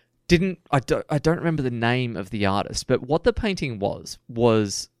don't remember the name of the artist, but what the painting was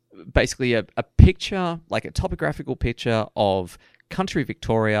basically a picture, like a topographical picture of country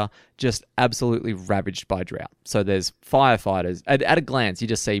Victoria just absolutely ravaged by drought. So there's firefighters. At a glance, you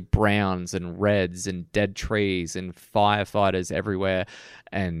just see browns and reds and dead trees and firefighters everywhere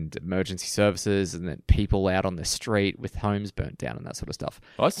and emergency services and then people out on the street with homes burnt down and that sort of stuff.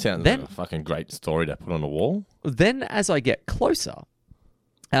 Oh, that sounds like a fucking great story to put on a wall. Then as I get closer,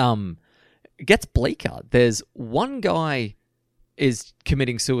 it gets bleaker. There's one guy is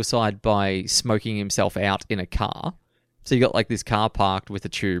committing suicide by smoking himself out in a car. So you got like this car parked with a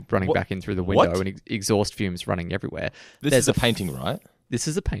tube running back in through the window and exhaust fumes running everywhere. This is a painting, right? This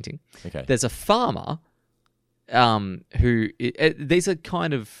is a painting. Okay. There's a farmer who... these are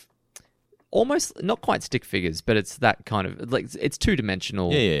kind of almost, not quite stick figures, but it's that kind of... like it's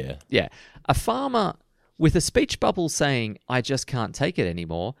two-dimensional. Yeah. A farmer with a speech bubble saying, "I just can't take it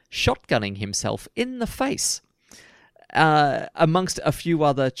anymore," shotgunning himself in the face. Amongst a few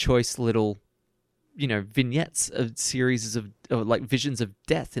other choice little... vignettes of series of like visions of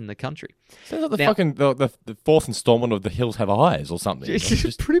death in the country. Sounds like the fourth installment of The Hills Have Eyes or something. It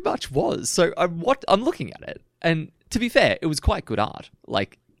just pretty much was. So I'm looking at it, and to be fair, it was quite good art.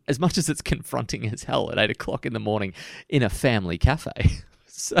 Like, as much as it's confronting as hell at 8 o'clock in the morning in a family cafe.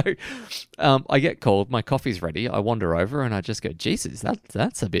 So I get called, my coffee's ready, I wander over and I just go, Jesus,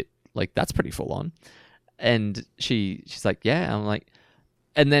 that's a bit, like, that's pretty full on. And she's like, yeah. I'm like,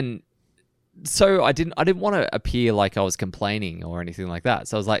 and then... So I didn't want to appear like I was complaining or anything like that.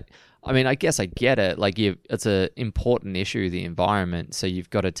 So I was like, I mean, I guess I get it. Like, it's an important issue, the environment. So you've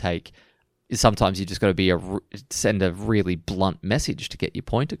got to sometimes you just got to send a really blunt message to get your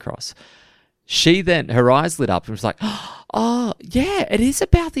point across. She then, her eyes lit up and was like, oh, yeah, it is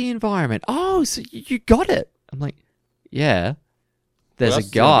about the environment. Oh, so you got it. I'm like, yeah. There's a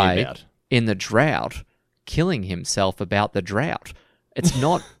guy in the drought killing himself about the drought. It's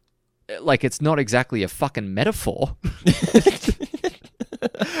not... like, it's not exactly a fucking metaphor.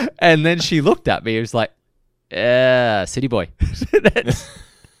 And then she looked at me and was like, city boy.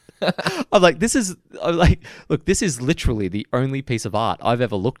 I'm like, look, this is literally the only piece of art I've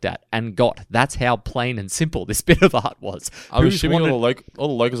ever looked at and got. That's how plain and simple this bit of art was. I'm assuming all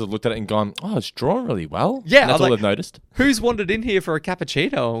the locals have looked at it and gone, oh, it's drawn really well. Yeah. And that's all they've noticed. Who's wandered in here for a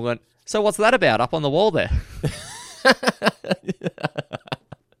cappuccino? And went, so what's that about up on the wall there?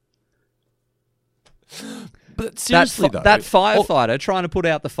 But seriously, that firefighter trying to put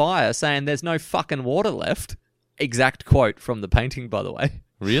out the fire saying there's no fucking water left. Exact quote from the painting, by the way.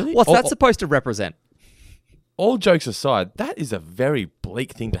 Really? What's that supposed to represent? All jokes aside, that is a very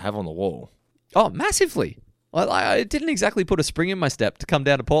bleak thing to have on the wall. Oh, massively. I didn't exactly put a spring in my step to come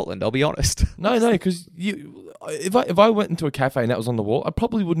down to Portland, I'll be honest. No, because if I went into a cafe and that was on the wall, I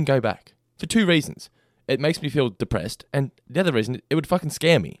probably wouldn't go back. For two reasons. It makes me feel depressed, and the other reason, it would fucking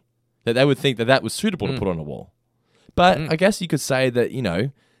scare me. That they would think that was suitable to put on a wall. But I guess you could say that,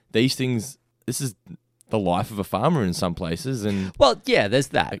 these things, this is the life of a farmer in some places. And well, yeah, there's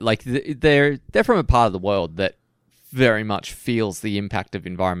that. Like, they're from a part of the world that very much feels the impact of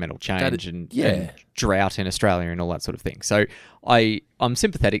environmental change and drought in Australia and all that sort of thing. So I'm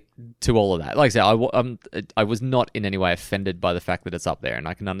sympathetic to all of that. Like I said, I was not in any way offended by the fact that it's up there, and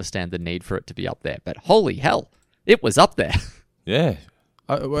I can understand the need for it to be up there. But holy hell, it was up there. Yeah.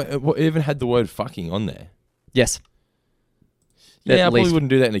 It even had the word fucking on there. Yes. Yeah, I probably wouldn't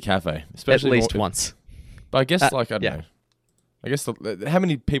do that in a cafe. Especially at least once. But I guess, I don't know. I guess, how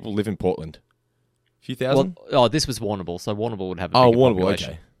many people live in Portland? A few thousand? Well, this was Warrnambool, so Warrnambool would have a bigger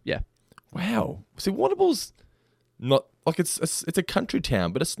population. Okay. Yeah. Wow. See, Warrnambool's not like it's a country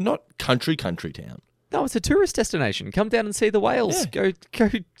town, but it's not country town. No, it's a tourist destination. Come down and see the whales. Go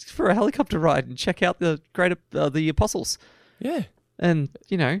for a helicopter ride and check out the the apostles. Yeah. And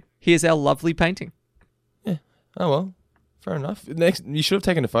here's our lovely painting. Yeah. Oh well, fair enough. Next, you should have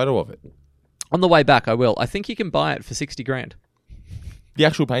taken a photo of it. On the way back, I will. I think you can buy it for $60,000. The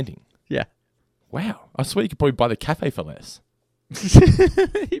actual painting. Yeah. Wow. I swear you could probably buy the cafe for less.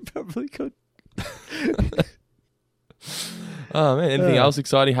 You probably could. Oh man, anything else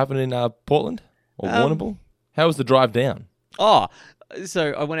exciting happening in Portland or Warrnambool? How was the drive down? Oh,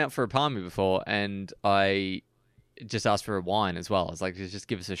 so I went out for a palmy before, and I just asked for a wine as well. I was like, just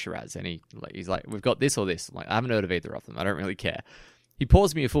give us a Shiraz. And he's like, we've got this or this. I'm like, I haven't heard of either of them. I don't really care. He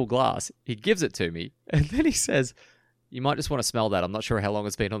pours me a full glass. He gives it to me, and then he says, "You might just want to smell that. I'm not sure how long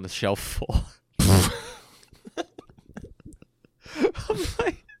it's been on the shelf for." I'm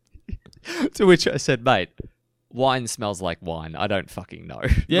like, to which I said, "Mate, wine smells like wine. I don't fucking know."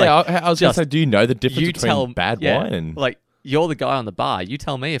 Yeah, Like, I was going to say, do you know the difference you between bad yeah, wine and... Like, you're the guy on the bar. You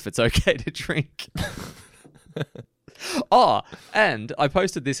tell me if it's okay to drink. Oh, and I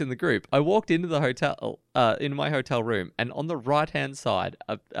posted this in the group. I walked into the hotel, in my hotel room, and on the right-hand side,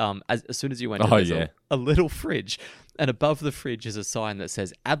 as soon as you went in, there's a little fridge, and above the fridge is a sign that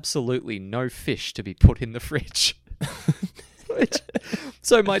says, "Absolutely no fish to be put in the fridge."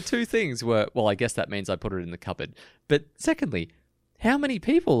 So my two things were, well, I guess that means I put it in the cupboard. But secondly, how many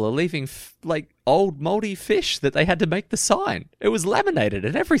people are leaving old moldy fish that they had to make the sign? It was laminated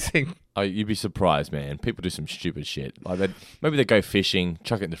and everything. Oh, you'd be surprised, man. People do some stupid shit. Like maybe they go fishing,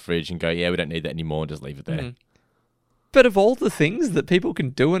 chuck it in the fridge, and go, "Yeah, we don't need that anymore," and just leave it there. Mm. But of all the things that people can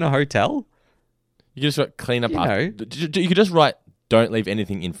do in a hotel, you just clean up. You could just write, "Don't leave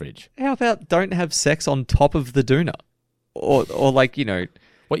anything in fridge." How about don't have sex on top of the doona, or like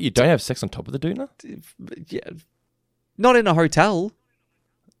What, you don't have sex on top of the doona? Yeah, not in a hotel.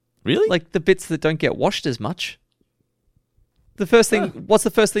 Really? Like the bits that don't get washed as much. The first thing, what's the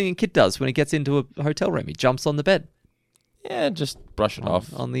first thing a kid does when he gets into a hotel room? He jumps on the bed. Yeah, just brush it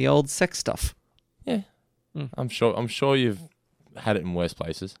off on the old sex stuff. Yeah, I'm sure you've had it in worse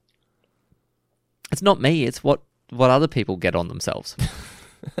places. It's not me. It's what other people get on themselves.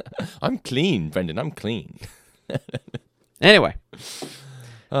 I'm clean, Brendan. I'm clean. Anyway.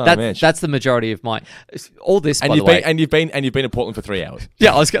 Oh, that's the majority of my all this. And you've been in Portland for 3 hours.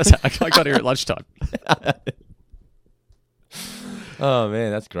 Yeah, I was going to say I got here at lunchtime. Oh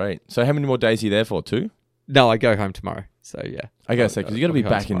man, that's great. So how many more days are you there for? 2? No, I go home tomorrow. So yeah, I gotta say because you got to be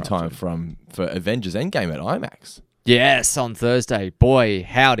back in time for Avengers Endgame at IMAX. Yes, on Thursday. Boy,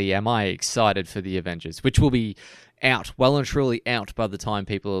 howdy, am I excited for the Avengers, which will be out, well and truly out by the time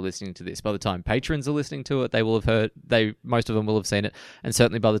people are listening to this. By the time patrons are listening to it, they will have heard, most of them will have seen it, and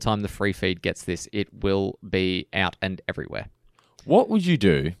certainly by the time the free feed gets this, it will be out and everywhere. What would you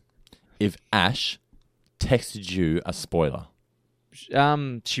do if Ash texted you a spoiler?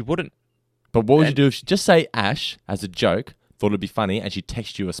 She wouldn't. But what would you do if she just say Ash as a joke, thought it'd be funny, and she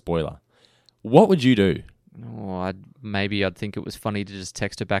texted you a spoiler? What would you do? Oh, I'd think it was funny to just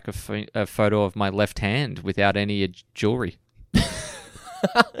text her back a photo of my left hand without any jewelry. I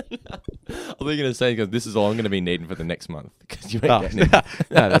thought you were going to say, this is all I'm going to be needing for the next month. Because you ain't getting it.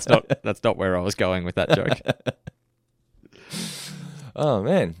 No, that's not where I was going with that joke. Oh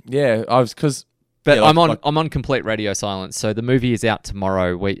man, yeah, I'm on complete radio silence. So the movie is out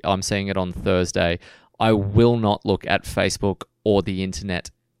tomorrow. I'm seeing it on Thursday. I will not look at Facebook or the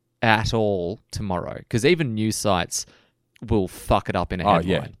internet at all tomorrow, because even news sites will fuck it up in a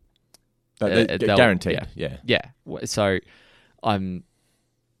headline. Guaranteed. Yeah. So I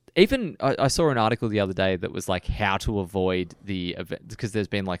saw an article the other day that was like how to avoid the event, because there's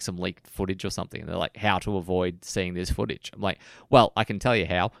been like some leaked footage or something. And they're like, how to avoid seeing this footage. I'm like, well, I can tell you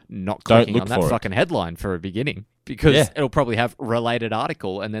how. Not clicking on that fucking headline for a beginning, because it'll probably have related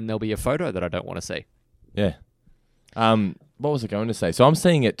article, and then there'll be a photo that I don't want to see. Yeah. What was I going to say? So I'm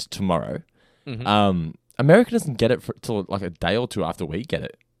seeing it tomorrow. Mm-hmm. America doesn't get it till like a day or two after we get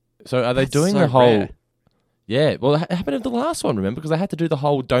it. So are they doing so the whole... rare. Yeah, well, it happened in the last one, remember? Because they had to do the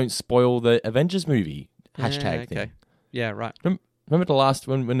whole "don't spoil the Avengers movie" hashtag thing. Yeah, right. Remember the last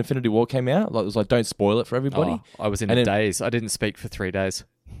when Infinity War came out? Like, it was like, "Don't spoil it for everybody." Oh, I was in a daze. I didn't speak for 3 days.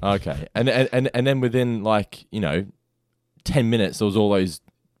 Okay, and then within 10 minutes, there was all those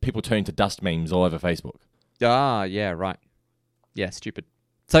people turning to dust memes all over Facebook. Ah, yeah, right. Yeah, stupid.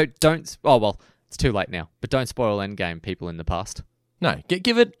 So don't... Oh, well, it's too late now. But don't spoil Endgame, people in the past. No,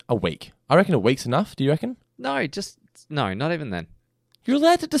 give it a week. I reckon a week's enough. Do you reckon? No, not even then. You're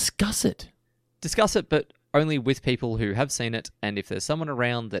allowed to discuss it. Discuss it, but only with people who have seen it, and if there's someone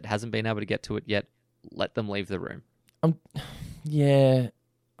around that hasn't been able to get to it yet, let them leave the room. Yeah,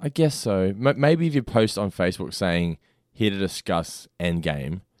 I guess so. Maybe if you post on Facebook saying, here to discuss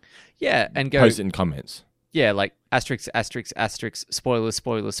Endgame, Yeah, and go... post it in comments. Yeah, like asterisk, asterisk, asterisk, spoilers,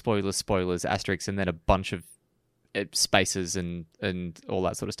 spoilers, spoilers, spoilers, asterisk, and then a bunch of spaces and all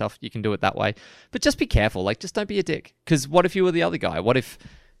that sort of stuff. You can do it that way. But just be careful. Like, just don't be a dick. Because what if you were the other guy? What if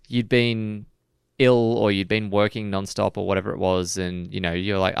you'd been ill or you'd been working nonstop or whatever it was, and,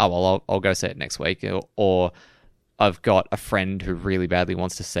 you're like, oh, well, I'll go see it next week. Or I've got a friend who really badly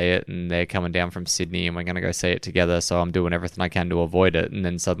wants to see it, and they're coming down from Sydney, and we're going to go see it together, so I'm doing everything I can to avoid it. And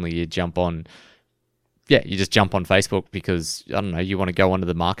then suddenly you jump on... Yeah, you just jump on Facebook because, I don't know, you want to go onto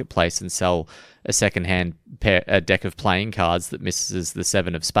the marketplace and sell a secondhand a deck of playing cards that misses the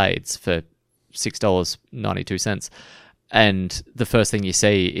 7 of spades for $6.92. And the first thing you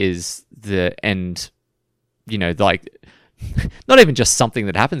see is the end, like, not even just something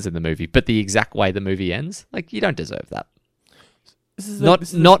that happens in the movie, but the exact way the movie ends. Like, you don't deserve that.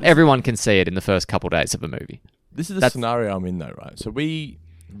 Not everyone can see it in the first couple days of a movie. This is the scenario I'm in, though, right? So we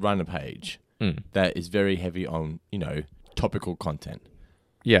run a page that is very heavy on, topical content.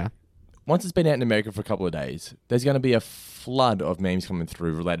 Yeah. Once it's been out in America for a couple of days, there's going to be a flood of memes coming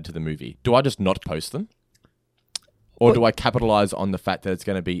through related to the movie. Do I just not post them? Or do I capitalize on the fact that it's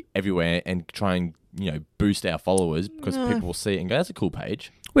going to be everywhere and try and, boost our followers because people will see it and go, that's a cool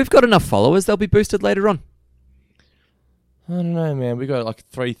page? We've got enough followers. They'll be boosted later on. I don't know, man. We got like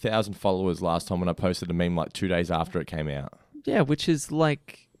 3,000 followers last time when I posted a meme like 2 days after it came out. Yeah, which is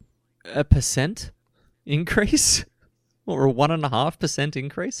like a % increase or a 1.5%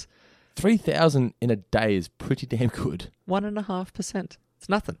 increase. 3,000 in a day is pretty damn good. 1.5%. It's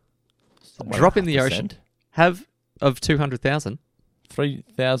nothing. Drop in the ocean. Have of 200,000.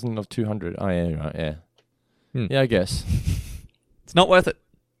 3,000 of 200. Oh, yeah, right, yeah. Yeah, I guess. It's not worth it.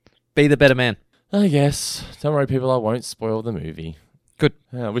 Be the better man. I guess. Don't worry, people. I won't spoil the movie. Good.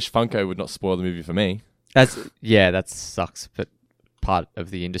 I wish Funko would not spoil the movie for me. That sucks, but part of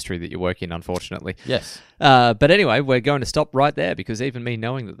the industry that you work in, unfortunately. Yes. But anyway, we're going to stop right there because even me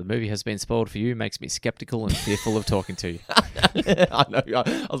knowing that the movie has been spoiled for you makes me skeptical and fearful of talking to you. I know.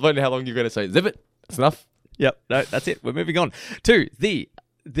 I was wondering how long you were going to say, zip it. That's enough. Yep. No, that's it. We're moving on to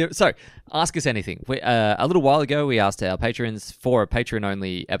so, Ask Us Anything. A little while ago, we asked our patrons for a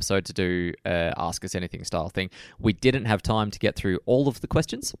Patreon-only episode to do Ask Us Anything style thing. We didn't have time to get through all of the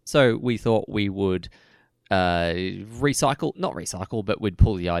questions, so we thought we would not recycle, but we'd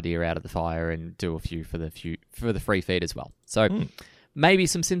pull the idea out of the fire and do a few for the free feed as well. So maybe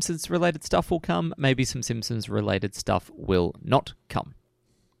some Simpsons-related stuff will come. Maybe some Simpsons-related stuff will not come.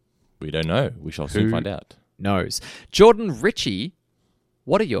 We don't know. We shall soon find out. Knows. Jordan Ritchie,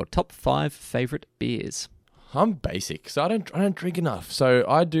 what are your top 5 favorite beers? I'm basic, so I don't drink enough. So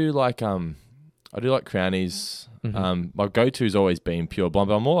I do like Crownies. My go-to's always been Pure Blonde,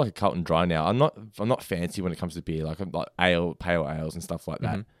 but I'm more like a Carlton Dry now. I'm not fancy when it comes to beer. Like I'm like pale ales and stuff like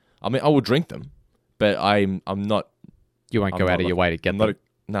that. I mean, I will drink them, but I'm not. You won't go out of your way to get them.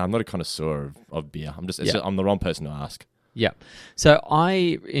 I'm not a connoisseur of beer. I'm the wrong person to ask. Yeah. So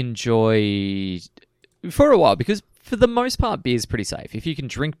I enjoy for a while because for the most part, beer is pretty safe. If you can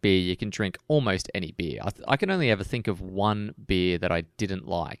drink beer, you can drink almost any beer. I can only ever think of one beer that I didn't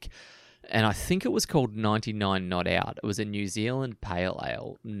like, and I think it was called 99 Not Out. It was a New Zealand pale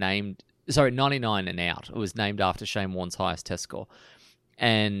ale 99 and Out. It was named after Shane Warne's highest test score,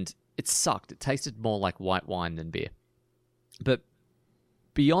 and it sucked. It tasted more like white wine than beer. But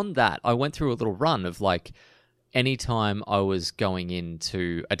beyond that, I went through a little run of like, anytime I was going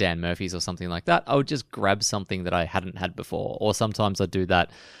into a Dan Murphy's or something like that, I would just grab something that I hadn't had before. Or sometimes I'd do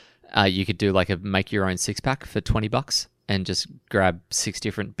that. You could do like a make your own 6-pack for $20 and just grab 6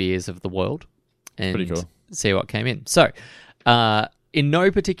 different beers of the world and pretty cool. See what came in. So, in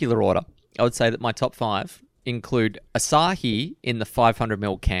no particular order, I would say that my top 5 include Asahi in the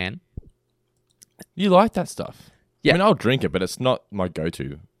 500ml can. You like that stuff? Yeah. I mean, I'll drink it, but it's not my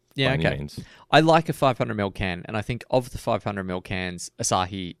go-to. Yeah, okay. I like a 500ml can, and I think of the 500ml cans,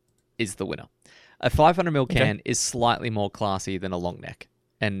 Asahi is the winner. A 500ml can is slightly more classy than a long neck,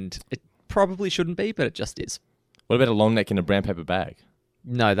 and it probably shouldn't be, but it just is. What about a long neck in a brown paper bag?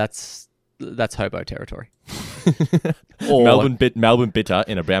 No, that's hobo territory. Or Melbourne Bitter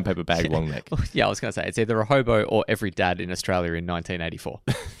in a brown paper bag, long neck. Yeah, I was going to say, it's either a hobo or every dad in Australia in 1984.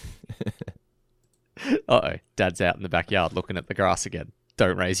 Uh-oh, Dad's out in the backyard looking at the grass again.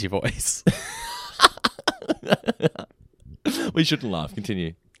 Don't raise your voice. We shouldn't laugh.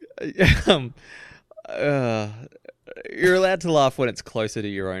 Continue. You're allowed to laugh when it's closer to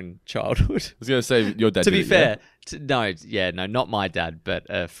your own childhood. I was going to say your dad. To did be it, fair, no, not my dad, but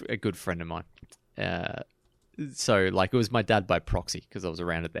a good friend of mine. So, like, it was my dad by proxy because I was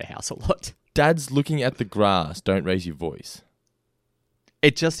around at their house a lot. Dad's looking at the grass. Don't raise your voice.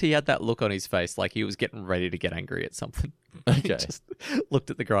 He had that look on his face like he was getting ready to get angry at something. Okay. He just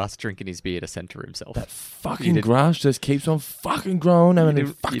looked at the grass, drinking his beer to center himself. That fucking grass just keeps on fucking growing. How many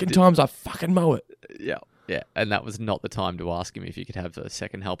fucking times I fucking mow it? Yeah. And that was not the time to ask him if you could have a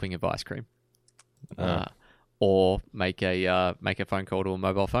second helping of ice cream. Or make a phone call to a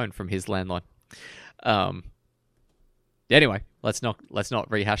mobile phone from his landline. Anyway, let's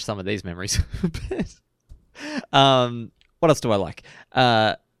not rehash some of these memories. What else do I like?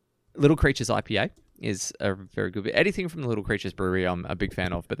 Little Creatures IPA is a very good. Anything from the Little Creatures Brewery, I'm a big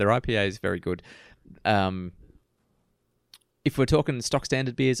fan of, but their IPA is very good. If we're talking stock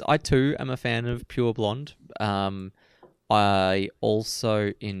standard beers, I too am a fan of Pure Blonde. I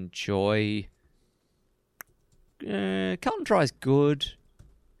also enjoy Carlton Dry is good.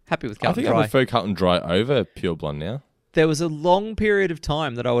 Happy with Carlton Dry. I prefer Carlton Dry over Pure Blonde now. There was a long period of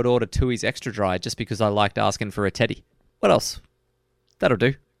time that I would order Tooheys Extra Dry just because I liked asking for a teddy. What else? That'll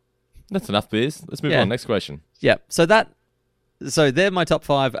do. That's enough beers. Let's move on. Next question. Yeah. So they're my top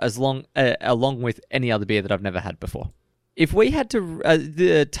 5 along with any other beer that I've never had before. If we had to,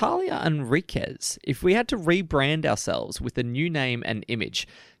 the Talia Enriquez, if we had to rebrand ourselves with a new name and image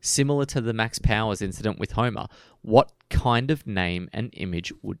similar to the Max Powers incident with Homer, what kind of name and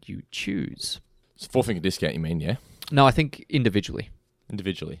image would you choose? It's 4-finger discount, you mean, yeah? No, I think individually.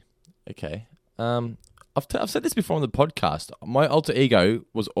 Individually. Okay. I've said this before on the podcast. My alter ego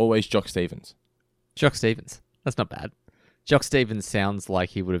was always Jock Stevens. Jock Stevens. That's not bad. Jock Stevens sounds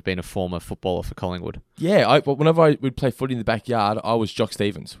like he would have been a former footballer for Collingwood. Yeah, whenever I would play footy in the backyard, I was Jock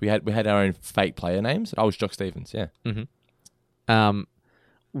Stevens. We had our own fake player names. I was Jock Stevens, yeah. Mm-hmm.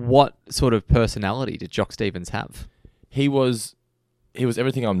 What sort of personality did Jock Stevens have? He was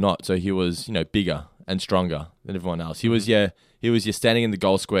everything I'm not. So he was, bigger and stronger than everyone else. He was your standing in the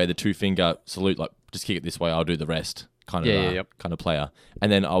goal square, the 2-finger salute, like just kick it this way, I'll do the rest kind of player.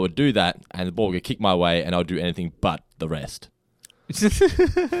 And then I would do that, and the ball would get kicked my way, and I would do anything but the rest.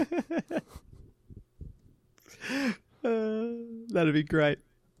 That'd be great.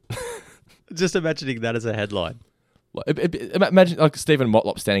 Just imagining that as a headline. Imagine like Stephen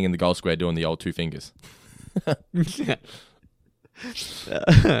Motlop standing in the goal square doing the old 2 fingers.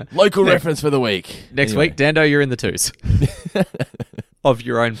 Local reference for the week. Next week, Dando, you're in the 2s of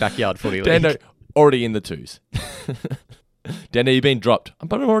your own backyard footy league. Dando, already in the 2s. Dando, you've been dropped.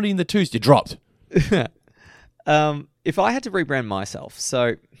 But I'm already in the 2s. You're dropped. If I had to rebrand myself,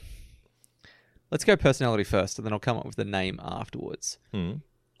 so let's go personality first, and then I'll come up with the name afterwards.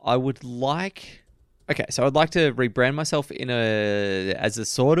 I'd like to rebrand myself as a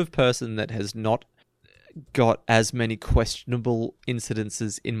sort of person that has not got as many questionable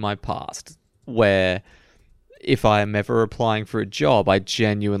incidences in my past, where if I am ever applying for a job, I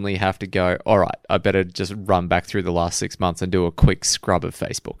genuinely have to go, all right, I better just run back through the last 6 months and do a quick scrub of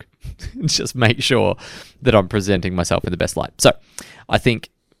Facebook. Just make sure that I'm presenting myself in the best light. So I think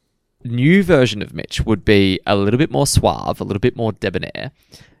new version of Mitch would be a little bit more suave, a little bit more debonair.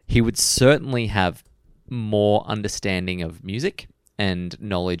 He would certainly have more understanding of music and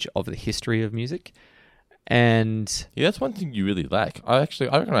knowledge of the history of music. And yeah, that's one thing you really lack. I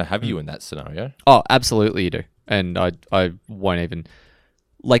reckon I have you in that scenario. Oh, absolutely you do. And I won't even...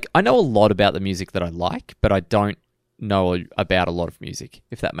 Like, I know a lot about the music that I like, but I don't know about a lot of music,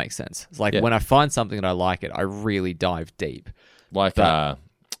 if that makes sense. It's like when I find something that I like it, I really dive deep. Like, who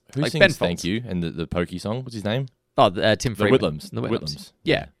sings Ben Thank You and the Pokey song? What's his name? Oh, Tim Freeman. The Whitlams.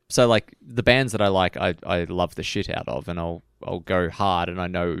 Yeah. So, like, the bands that I like, I love the shit out of, and I'll go hard, and I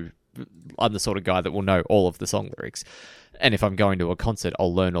know... I'm the sort of guy that will know all of the song lyrics. And if I'm going to a concert,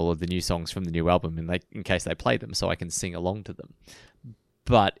 I'll learn all of the new songs from the new album in case they play them so I can sing along to them.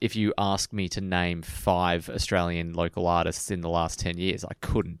 But if you ask me to name 5 Australian local artists in the last 10 years, I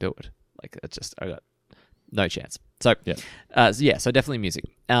couldn't do it. Like, I got no chance. So, so definitely music.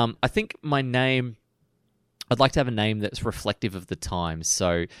 I think my name... I'd like to have a name that's reflective of the times,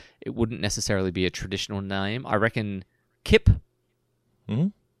 so it wouldn't necessarily be a traditional name. I reckon Kip. Mm-hmm.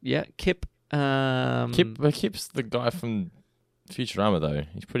 Yeah, Kip. Kip's the guy from Futurama, though.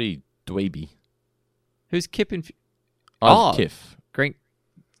 He's pretty dweeby. Who's Kip in... Kiff. Green...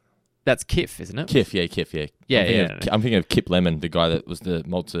 That's Kiff, isn't it? Kiff, yeah. I'm thinking of Kip Lemon, the guy that was the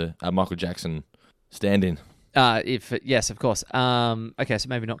Michael Jackson stand-in. Yes, of course. Okay, so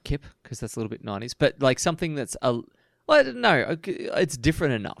maybe not Kip, because that's a little bit 90s, but like something that's... I don't know. It's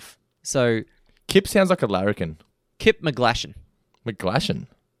different enough. So... Kip sounds like a larrikin. Kip McGlashan. McGlashan?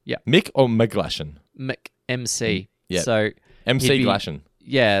 Yeah. Mick or McGlashan? MC. Yeah. So MC he'd be- Glashan.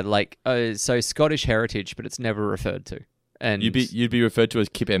 Yeah, like so Scottish heritage, but it's never referred to. And You'd be referred to as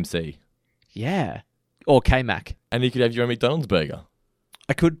Kip MC. yeah, or K-Mac. And you could have your own McDonald's burger.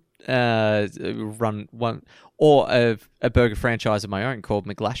 I could run one or a burger franchise of my own called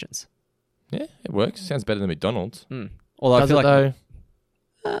McGlashans. Yeah, it works. Sounds better than McDonald's. Although Does I feel it, like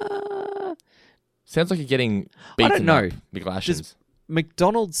though? Sounds like you're getting beaten I don't know. up, McGlashans. Does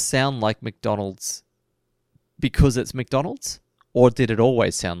McDonald's sound like McDonald's because it's McDonald's, or did it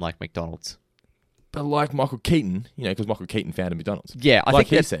always sound like McDonald's? But like Michael Keaton, because Michael Keaton founded McDonald's. Yeah, I like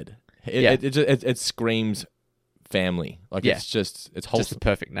think he said, it screams family. Like Yeah. it's just wholesome. the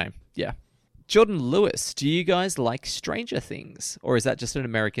perfect name. Yeah. Jordan Lewis, do you guys like Stranger Things, or is that just an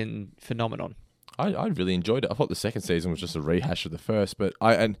American phenomenon? I really enjoyed it. I thought the second season was just a rehash of the first, but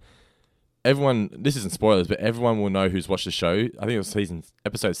everyone, this isn't spoilers, but everyone will know who's watched the show. I think it was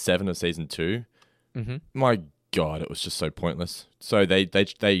episode 7 of season 2. Mm-hmm. My God, it was just so pointless. So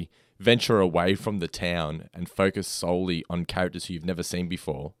they venture away from the town and focus solely on characters who you've never seen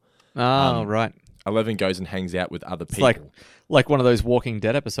before. Oh, right. 11 goes and hangs out with other It's people. like one of those Walking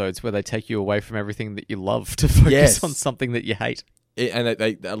Dead episodes where they take you away from everything that you love to focus Yes. on something that you hate. And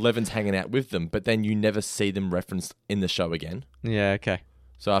 11's hanging out with them, but then you never see them referenced in the show again. Yeah, okay.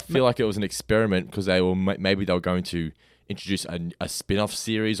 So I feel like it was an experiment because maybe they were going to introduce a spin-off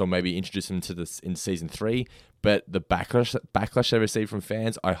series or maybe introduce them to this in season 3. But the backlash they received from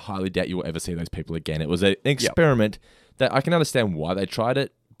fans, I highly doubt you will ever see those people again. It was an experiment that I can understand why they tried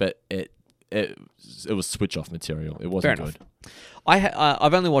it, but it was switch-off material. It wasn't Fair good. enough.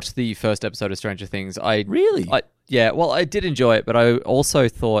 I've only watched the first episode of Stranger Things. Really? I did enjoy it, but I also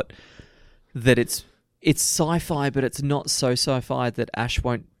thought that it's sci-fi, but it's not so sci-fi that Ash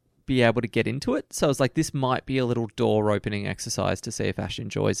won't be able to get into it. So I was like, this might be a little door-opening exercise to see if Ash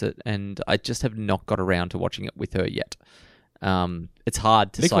enjoys it, and I just have not got around to watching it with her yet. It's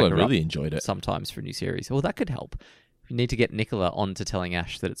hard to Nicola psych her really up enjoyed it. sometimes for a new series. Well, that could help. You need to get Nicola on to telling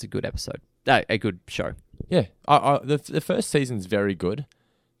Ash that it's a good episode, a good show. Yeah, the first season's very good.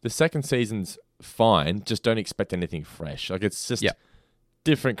 The second season's fine. Just don't expect anything fresh. Like it's just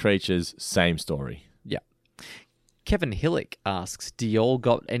different creatures, same story. Yeah. Kevin Hillick asks, do y'all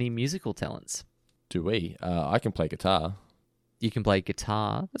got any musical talents? Do we? I can play guitar. You can play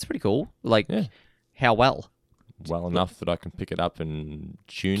guitar. That's pretty cool. Like, Yeah. how well? Well enough that I can pick it up and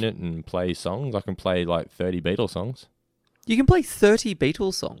tune it and play songs. I can play like 30 Beatles songs. You can play 30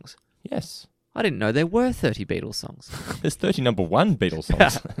 Beatles songs. Yes. I didn't know there were 30 Beatles songs. There's 30 number 1 Beatles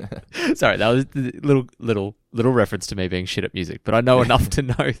songs. Sorry, that was the little reference to me being shit at music, but I know enough to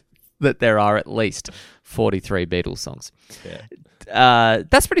know that there are at least 43 Beatles songs. Yeah.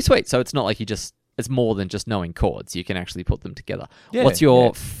 That's pretty sweet. So it's not like it's more than just knowing chords. You can actually put them together. Yeah, What's your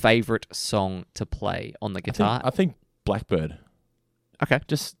yeah. favorite song to play on the guitar? I think Blackbird. Okay.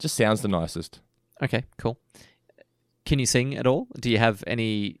 Just sounds the nicest. Okay, cool. Can you sing at all? Do you have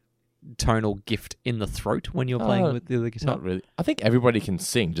any tonal gift in the throat when you're playing with the guitar? Not really. I think everybody can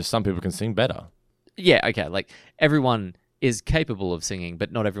sing. Just some people can sing better. Yeah, okay. Like, everyone is capable of singing,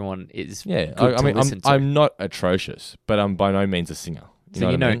 but not everyone is Yeah. good to I mean, listen to. I'm not atrocious, but I'm by no means a singer. So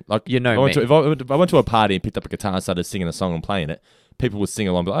what I mean? Like, you know I went me. if I went to a party and picked up a guitar and started singing a song and playing it, people would sing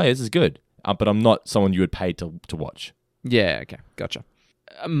along, but oh, yeah, this is good. But I'm not someone you would pay to watch. Yeah, okay. Gotcha.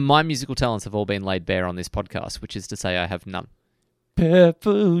 My musical talents have all been laid bare on this podcast, which is to say I have none.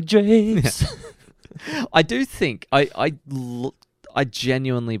 Purple drapes. I do think, I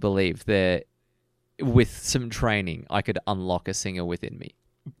genuinely believe that with some training, I could unlock a singer within me.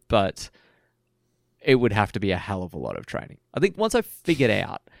 But it would have to be a hell of a lot of training. I think once I figured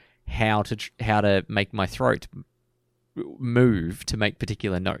out how to make my throat move to make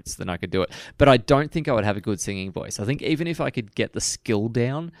particular notes, then I could do it. But I don't think I would have a good singing voice. I think even if I could get the skill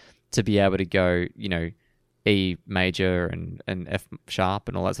down to be able to go, E major and F sharp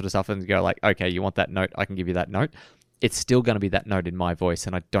and all that sort of stuff, and go like, okay, you want that note, I can give you that note. It's still going to be that note in my voice,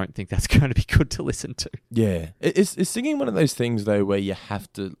 and I don't think that's going to be good to listen to. Yeah. Is singing one of those things, though, where you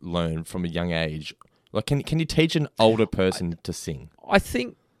have to learn from a young age? Like, can you teach an older person to sing? I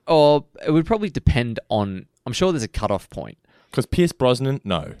think, it would probably depend on, I'm sure there's a cutoff point. Because Pierce Brosnan,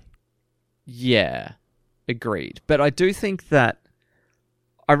 no. Yeah, agreed. But I do think that,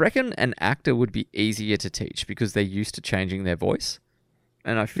 I reckon an actor would be easier to teach because they're used to changing their voice.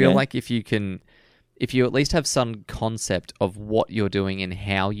 And I feel like if you at least have some concept of what you're doing and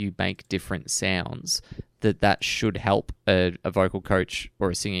how you make different sounds, that should help a vocal coach or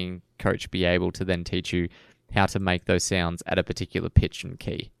a singing coach be able to then teach you how to make those sounds at a particular pitch and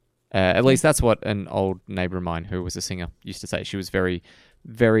key. At least that's what an old neighbour of mine who was a singer used to say. She was very,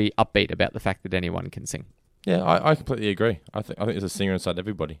 very upbeat about the fact that anyone can sing. Yeah, I completely agree. I think there's a singer inside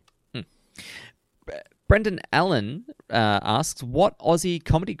everybody. Brendan Allen asks, what Aussie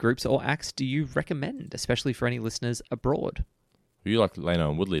comedy groups or acts do you recommend, especially for any listeners abroad? You like Leno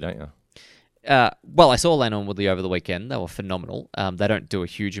and Woodley, don't you? Well, I saw Leno and Woodley over the weekend. They were phenomenal. They don't do a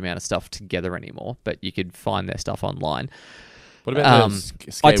huge amount of stuff together anymore, but you could find their stuff online. What about those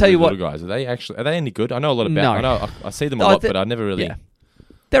I tell you what, little guys? Are they any good? I know a lot about. No. I know I see them a lot, but I never really. Yeah.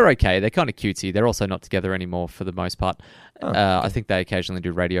 They're okay. They're kind of cutesy. They're also not together anymore for the most part. I think they occasionally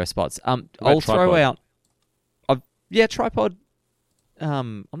do radio spots. I'll throw out. Tripod.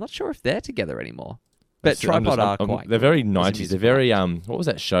 I'm not sure if they're together anymore, but Tripod are quite. They're very 90s. They're very What was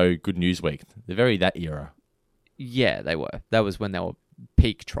that show? Good News Week. They're very that era. Yeah, they were. That was when they were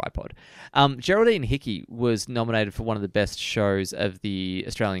peak Tripod. Geraldine Hickey was nominated for one of the best shows of the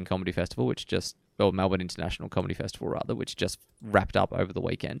Australian Comedy Festival, or Melbourne International Comedy Festival, rather, which just wrapped up over the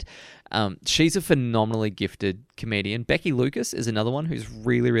weekend. She's a phenomenally gifted comedian. Becky Lucas is another one who's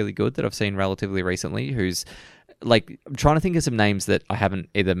really, really good that I've seen relatively recently, who's, like, I'm trying to think of some names that I haven't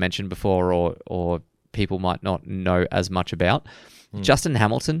either mentioned before or people might not know as much about. Justin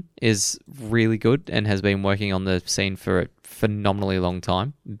Hamilton is really good and has been working on the scene for a phenomenally long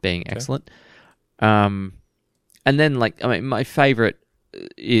time, being excellent. And then, my favourite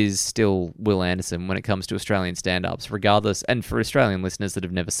is still Will Anderson when it comes to Australian stand-ups, regardless. And for Australian listeners that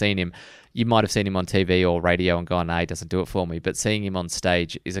have never seen him, you might have seen him on TV or radio and gone, he doesn't do it for me. But seeing him on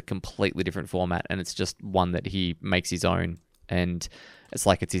stage is a completely different format, and it's just one that he makes his own, and it's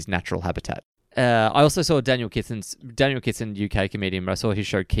like it's his natural habitat. I also saw Daniel Kitson, UK comedian, but I saw his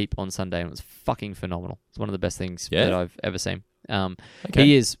show Keep on Sunday, and it was fucking phenomenal. It's one of the best things that I've ever seen.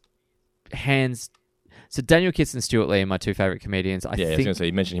 He is So Daniel Kitson and Stuart Lee are my two favourite comedians. I was going to say,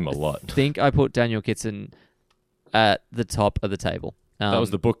 you mentioned him a lot. I think I put Daniel Kitson at the top of the table. That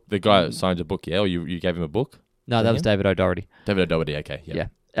was the book, the guy that signed a book, yeah? Or you gave him a book? No, that was David O'Doherty. David O'Doherty, okay,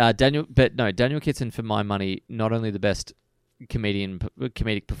 yeah. Daniel Kitson, for my money, not only the best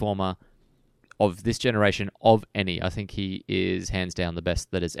comedic performer of this generation, of any. I think he is hands down the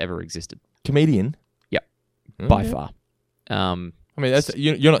best that has ever existed. Comedian? Yeah, by far. I mean,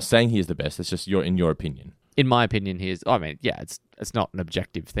 you're not saying he is the best. It's just in your opinion. In my opinion, he is. I mean, yeah, it's not an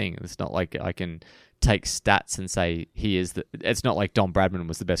objective thing. It's not like I can take stats and say he is the. It's not like Don Bradman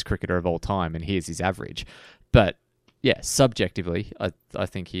was the best cricketer of all time and here's his average. But yeah, subjectively, I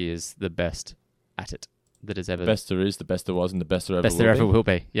think he is the best at it that has ever. The best there is, the best there was, and the best there ever will be. Best there ever will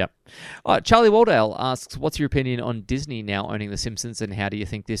be. Yep. Charlie Waldale asks, "What's your opinion on Disney now owning The Simpsons, and how do you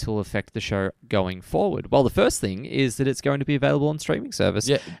think this will affect the show going forward?" Well, the first thing is that it's going to be available on streaming service,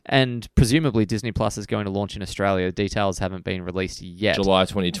 and presumably Disney Plus is going to launch in Australia. Details haven't been released yet. July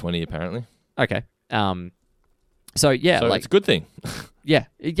 2020, apparently. Okay. So it's a good thing. Yeah,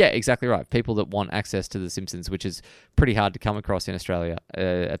 exactly right. People that want access to The Simpsons, which is pretty hard to come across in Australia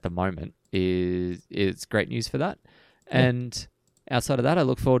at the moment, is great news for that. Yeah. And outside of that, I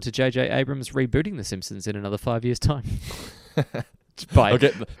look forward to J.J. Abrams rebooting The Simpsons in another 5 years' time. They'll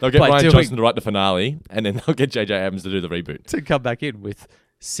get Ryan Johnson to write the finale, and then they'll get J.J. Abrams to do the reboot. To come back in with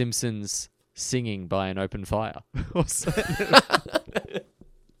Simpsons singing by an open fire.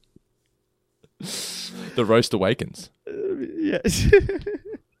 The Roast Awakens. Yes.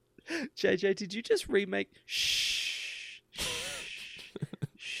 JJ, did you just remake? Shh.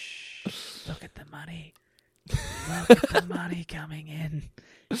 Look at the money. Look at the money coming in.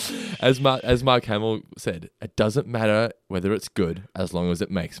 As Mark Hamill said, it doesn't matter whether it's good as long as it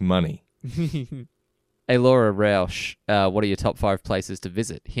makes money. Hey, Laura Rausch, what are your top 5 places to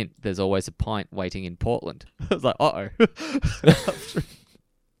visit? Hint, there's always a pint waiting in Portland. I was like, uh-oh.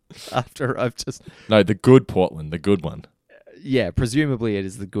 After I've just... No, the good Portland, the good one. Yeah, presumably it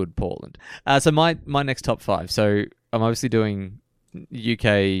is the good Portland. So my next top 5. So I'm obviously doing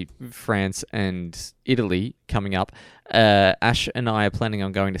UK, France, and Italy coming up. Ash and I are planning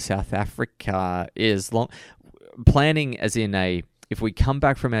on going to South Africa. Planning as in if we come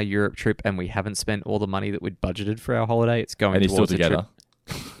back from our Europe trip and we haven't spent all the money that we'd budgeted for our holiday, it's going towards a trip.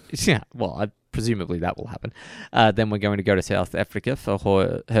 Yeah, well, presumably that will happen. Then we're going to go to South Africa for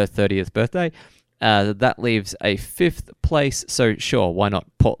her 30th birthday. That leaves a 5th place. So sure, why not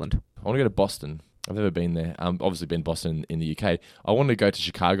Portland? I want to go to Boston. I've never been there. Obviously been Boston in the UK. I want to go to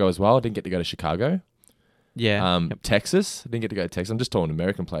Chicago as well. I didn't get to go to Chicago. Yeah. Texas. I didn't get to go to Texas. I'm just talking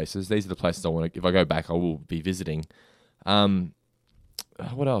American places. These are the places I want to. If I go back, I will be visiting.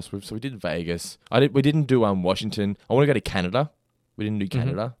 What else? So we did Vegas. We didn't do Washington. I want to go to Canada. We didn't do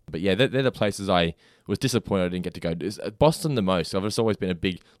Canada. But yeah, they're the places I was disappointed I didn't get to go. Boston the most. I've just always been a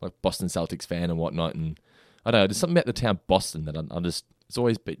big like Boston Celtics fan and whatnot. And I don't know, there's something about the town Boston that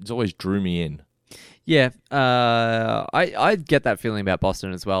it's always drew me in. Yeah, I get that feeling about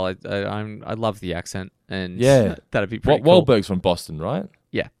Boston as well. I love the accent, and that'd be pretty cool. Wahlberg's from Boston, right?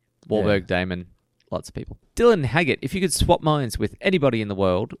 Yeah, Wahlberg, Damon, lots of people. Dylan Haggett, if you could swap minds with anybody in the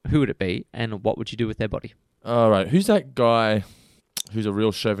world, who would it be, and what would you do with their body? All right, who's that guy who's a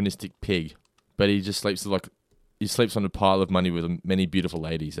real chauvinistic pig, but he just sleeps on a pile of money with many beautiful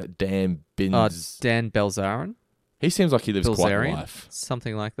ladies? That Dan Bins. Dan Belzaren. He seems like he lives quite a life.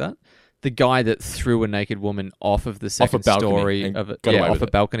 Something like that. The guy that threw a naked woman off of the second story of it, off a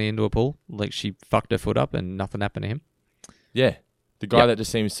balcony into a pool. Like she fucked her foot up and nothing happened to him. Yeah, the guy that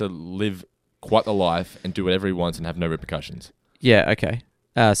just seems to live quite the life and do whatever he wants and have no repercussions. Yeah, okay.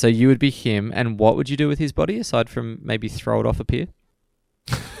 So you would be him, and what would you do with his body aside from maybe throw it off a pier?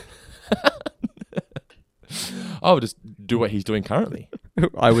 I would just do what he's doing currently.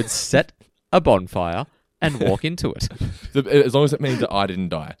 I would set a bonfire and walk into it. As long as it means that I didn't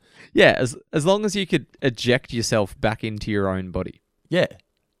die. Yeah, as long as you could eject yourself back into your own body. Yeah.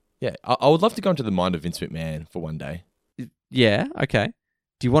 Yeah. I would love to go into the mind of Vince McMahon for one day. Yeah, okay.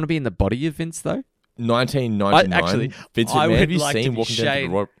 Do you want to be in the body of Vince, though? 1999. Vince McMahon, have you seen walking down to the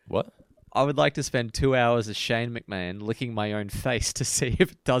road? What? I would like to spend 2 hours as Shane McMahon licking my own face to see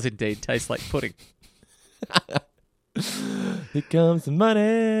if it does indeed taste like pudding. Here comes the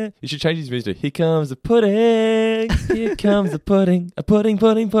money. You should change his music to Here comes the pudding. Here comes the pudding. A pudding,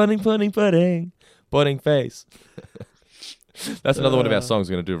 pudding, pudding, pudding, pudding. Pudding face. That's another one of our songs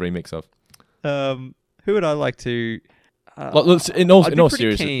we're going to do a remix of. Who would I like to... in all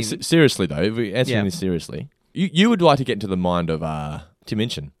seriousness, seriously though, if we're answering this seriously, you would like to get into the mind of Tim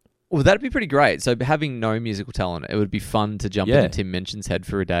Minchin. Well, that'd be pretty great. So having no musical talent, it would be fun to jump into Tim Minchin's head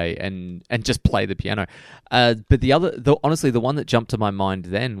for a day and just play the piano. But honestly, the one that jumped to my mind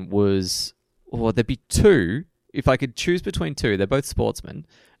then was, there'd be two. If I could choose between two, they're both sportsmen,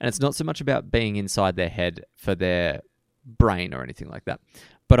 and it's not so much about being inside their head for their brain or anything like that.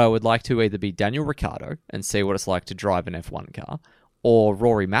 But I would like to either be Daniel Ricciardo and see what it's like to drive an F1 car, or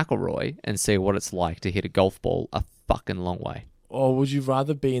Rory McIlroy and see what it's like to hit a golf ball a fucking long way. Or would you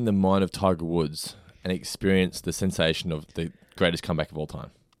rather be in the mind of Tiger Woods and experience the sensation of the greatest comeback of all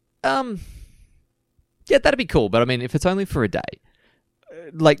time? Yeah, that'd be cool. But I mean, if it's only for a day,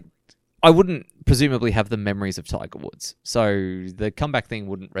 I wouldn't presumably have the memories of Tiger Woods. So the comeback thing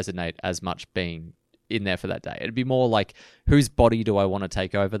wouldn't resonate as much being in there for that day. It'd be more like, whose body do I want to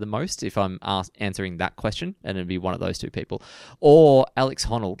take over the most if I'm answering that question? And it'd be one of those two people. Or Alex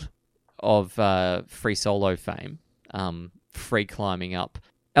Honnold of Free Solo fame. Free climbing up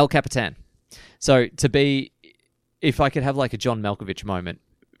El Capitan. So if I could have like a John Malkovich moment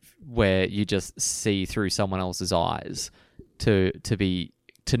where you just see through someone else's eyes to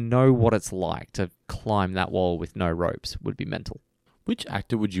know what it's like to climb that wall with no ropes would be mental. Which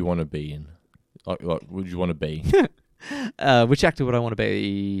actor would you want to be in? Like would you want to be? Which actor would I want to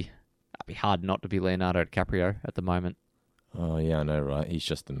be? It'd be hard not to be Leonardo DiCaprio at the moment. Oh yeah, I know, right? He's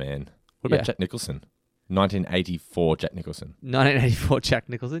just the man. What about Jack Nicholson? 1984 Jack Nicholson. 1984 Jack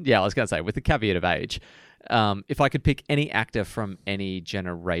Nicholson? Yeah, I was going to say, with the caveat of age. If I could pick any actor from any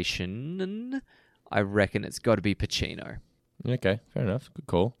generation, I reckon it's got to be Pacino. Okay, fair enough. Good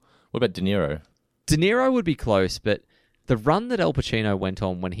call. What about De Niro? De Niro would be close, but the run that Al Pacino went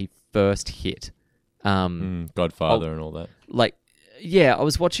on when he first hit... Godfather and all that. I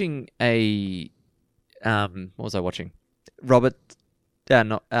was watching what was I watching?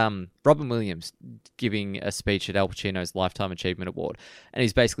 Robin Williams giving a speech at Al Pacino's Lifetime Achievement Award, and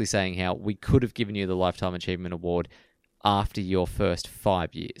he's basically saying how we could have given you the Lifetime Achievement Award after your first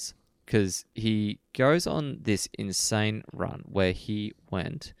 5 years, because he goes on this insane run where he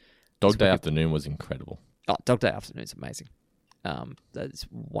went... Dog Day Afternoon was incredible. Oh, Dog Day Afternoon is amazing. That's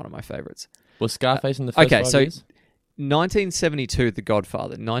one of my favorites. Was Scarface in the first 5 years? 1972, The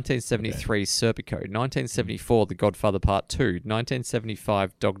Godfather. 1973, Serpico. 1974, The Godfather Part 2.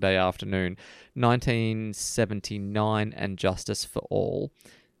 1975, Dog Day Afternoon. 1979, and Justice for All.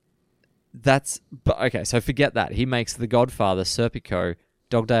 So forget that. He makes The Godfather, Serpico,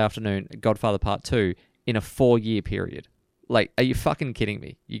 Dog Day Afternoon, Godfather Part 2 in a 4-year period. Like, are you fucking kidding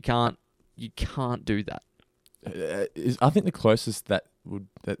me? You can't do that. I think the closest that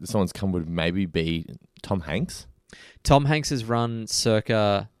someone's come would maybe be Tom Hanks. Tom Hanks has run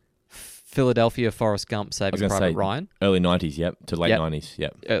circa Philadelphia, Forrest Gump, I was Saving going to Private say Ryan. early 90s, yep, to late Yep. 90s,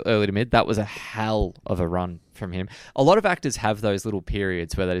 yep. Early to mid. That was a hell of a run from him. A lot of actors have those little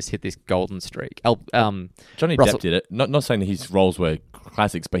periods where they just hit this golden streak. Johnny Russell- Depp did it. Not saying that his roles were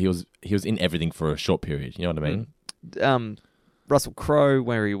classics, but he was in everything for a short period. You know what I mean? Russell Crowe,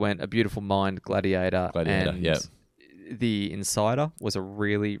 where he went A Beautiful Mind, Gladiator, and yep. The Insider was a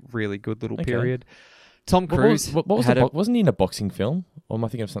really, really good little Okay. period. Tom Cruise What was had wasn't he in a boxing film? Or am I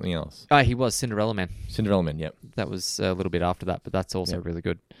thinking of something else? he was Cinderella Man. Cinderella Man, yep. That was a little bit after that, but that's also Yep. really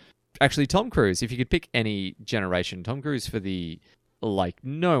good. Actually, Tom Cruise, if you could pick any generation, Tom Cruise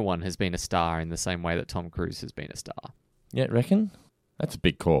no one has been a star in the same way that Tom Cruise has been a star. Yeah, reckon? That's a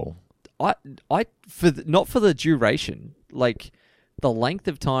big call. Not for the duration, like the length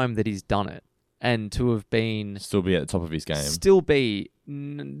of time that he's done it, and to have been Still be at the top of his game. still be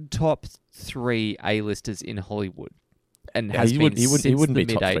top 3 A-listers in Hollywood, and Yeah, has he been wouldn't since be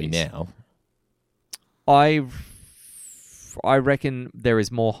the top 3 mid-80s. now. I reckon there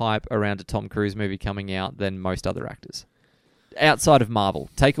is more hype around a Tom Cruise movie coming out than most other actors. Outside of Marvel.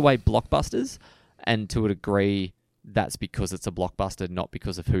 Take away blockbusters, and to a degree, that's because it's a blockbuster, not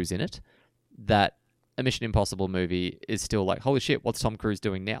because of who's in it. That a Mission Impossible movie is still like, holy shit, what's Tom Cruise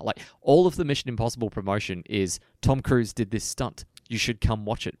doing now? Like, all of the Mission Impossible promotion is Tom Cruise did this stunt. You should come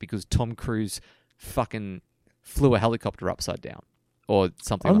watch it because Tom Cruise fucking flew a helicopter upside down. Or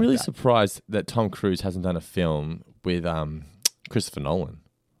something I'm like really that. surprised that Tom Cruise hasn't done a film with Christopher Nolan.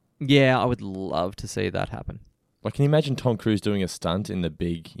 Yeah, I would love to see that happen. Like, can you imagine Tom Cruise doing a stunt in the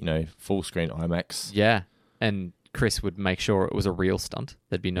big, full screen IMAX? Yeah, and Chris would make sure it was a real stunt.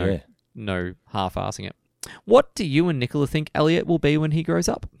 There'd be no half-assing it. What do you and Nicola think Elliot will be when he grows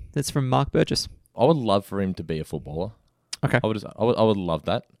up? That's from Mark Burgess. I would love for him to be a footballer. Okay. I would love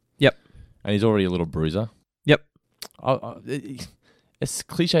that. Yep. And he's already a little bruiser. Yep. As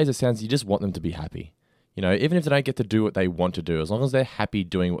cliche as it sounds, you just want them to be happy. Even if they don't get to do what they want to do, as long as they're happy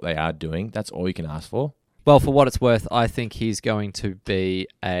doing what they are doing, that's all you can ask for. Well, for what it's worth, I think he's going to be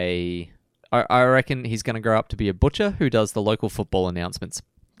I reckon he's going to grow up to be a butcher who does the local football announcements.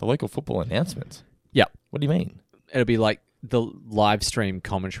 The local football announcements? Yep. What do you mean? It'll be like the live stream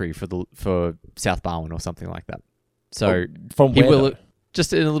commentary for South Barwon or something like that. So from he where, will though?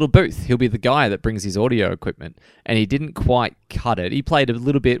 just in a little booth. He'll be the guy that brings his audio equipment, and he didn't quite cut it. He played a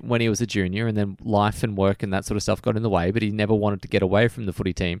little bit when he was a junior, and then life and work and that sort of stuff got in the way, but he never wanted to get away from the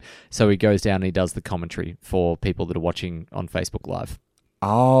footy team. So he goes down and he does the commentary for people that are watching on Facebook Live.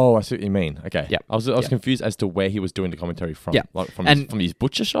 Oh, I see what you mean. Okay. Yep. I was Yep. confused as to where he was doing the commentary from. Yeah. Like from And- his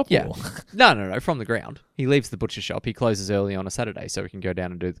butcher shop? Yeah. Or? No, from the ground. He leaves the butcher shop. He closes early on a Saturday so he can go down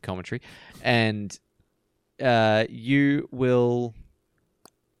and do the commentary. And you will...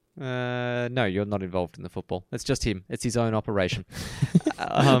 no, you're not involved in the football. It's just him. It's his own operation.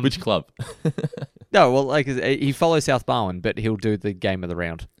 Which club? No, well, like he follows South Barwon, but he'll do the game of the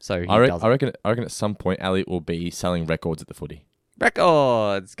round. So he does. I reckon at some point Elliot will be selling records at the footy.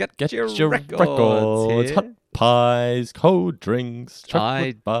 Records! Get your records here. hot pies, cold drinks,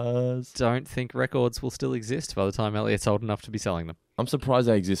 chocolate I bars. don't think records will still exist by the time Elliot's old enough to be selling them. I'm surprised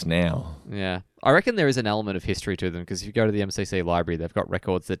they exist now. Yeah. I reckon there is an element of history to them because if you go to the MCC library, they've got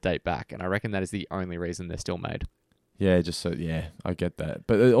records that date back, and I reckon that is the only reason they're still made. Yeah, I get that.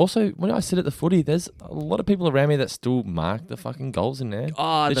 But also, when I sit at the footy, there's a lot of people around me that still mark the fucking goals in there.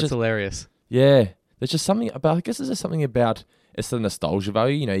 Oh, There's that's just, hilarious. Yeah, there's just something about. I guess there's just something about it's the nostalgia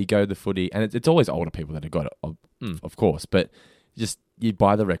value. You go to the footy, and it's always older people that have got it, of course. But you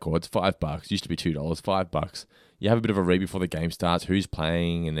buy the records, $5. Used to be $2, $5. You have a bit of a read before the game starts, who's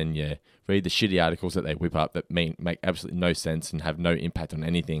playing, and then you read the shitty articles that they whip up that make absolutely no sense and have no impact on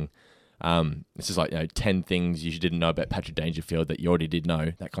anything. It's just like 10 things you didn't know about Patrick Dangerfield that you already did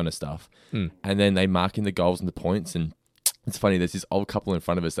know, that kind of stuff. And then they mark in the goals and the points, and it's funny, there's this old couple in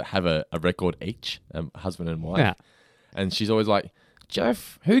front of us that have a record each, husband and wife. Yeah. And she's always like,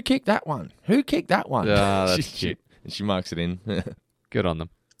 Jeff, who kicked that one? Who kicked that one? Ah, that's cute. And she marks it in. Good on them.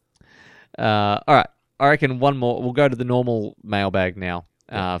 All right. I reckon one more. We'll go to the normal mailbag now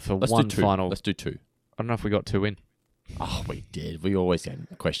for Let's one do two. final. Let's do two. I don't know if we got 2 in. Oh, we did. We always get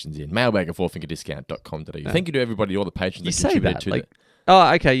questions in. Mailbag at fourfingerdiscount.com.au. Thank you to everybody, all the patrons You that say contributed that. to Like, it.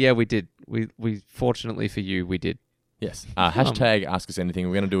 oh, okay. Yeah, we did. We fortunately for you, we did. Yes. Hashtag Ask Us Anything.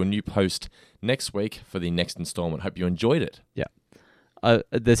 We're going to do a new post next week for the next installment. Hope you enjoyed it. Yeah.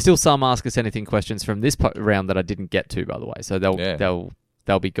 There's still some Ask Us Anything questions from this round that I didn't get to, by the way. So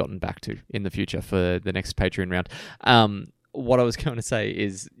they'll be gotten back to in the future for the next Patreon round. What I was going to say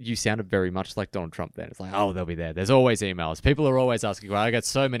is you sounded very much like Donald Trump then. It's like, oh, they'll be there. There's always emails. People are always asking. Well, I get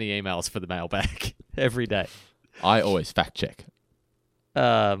so many emails for the mailbag every day. I always fact check.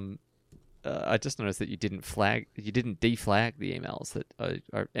 I just noticed that you didn't deflag the emails.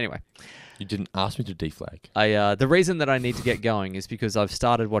 Anyway, You didn't ask me to deflag. the reason that I need to get going is because I've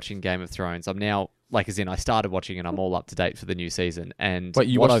started watching Game of Thrones. I'm now, I started watching and I'm all up to date for the new season. And Wait,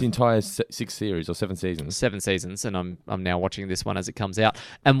 you watched the entire 6 series or 7 seasons? 7 seasons, and I'm now watching this one as it comes out.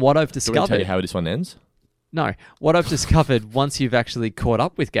 And what I've Do you want discovered... to tell you how this one ends? No. What I've discovered once you've actually caught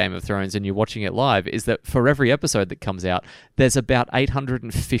up with Game of Thrones and you're watching it live is that for every episode that comes out, there's about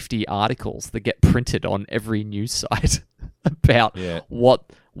 850 articles that get printed on every news site about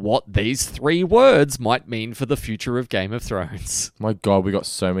what these 3 words might mean for the future of Game of Thrones. My God, we got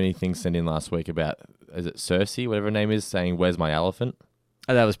so many things sent in last week about, is it Cersei, whatever her name is, saying, "Where's my elephant?"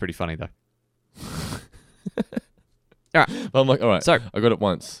 Oh, that was pretty funny, though. All right. I'm like, all right, So- I got it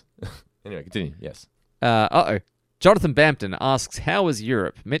once. Anyway, continue. Yes. Jonathan Bampton asks, how is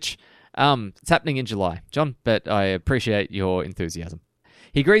Europe? Mitch, it's happening in July, John, but I appreciate your enthusiasm.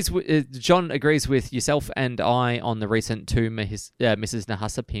 John agrees with yourself and I on the recent Mrs.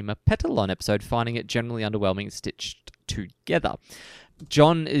 Nahasa Pima Petalon episode, finding it generally underwhelming and stitched together.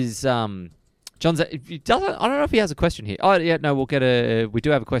 John is... John's. I don't know if he has a question here. Oh, yeah, no, we do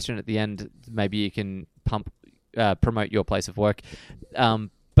have a question at the end. Maybe you can promote your place of work.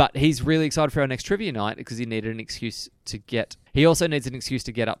 But he's really excited for our next trivia night because he needed an excuse to get... He also needs an excuse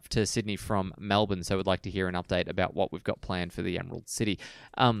to get up to Sydney from Melbourne, so would like to hear an update about what we've got planned for the Emerald City.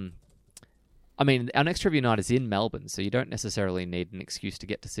 I mean, our next trivia night is in Melbourne, so you don't necessarily need an excuse to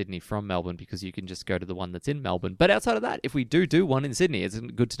get to Sydney from Melbourne because you can just go to the one that's in Melbourne. But outside of that, if we do one in Sydney, it's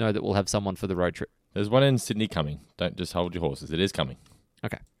good to know that we'll have someone for the road trip. There's one in Sydney coming. Don't just hold your horses. It is coming.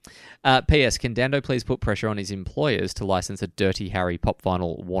 Okay. P.S. Can Dando please put pressure on his employers to license a Dirty Harry pop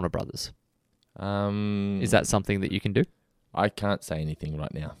vinyl Warner Brothers? Is that something that you can do? I can't say anything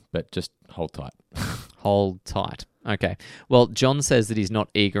right now, but just hold tight. Hold tight. Okay. Well, John says that he's not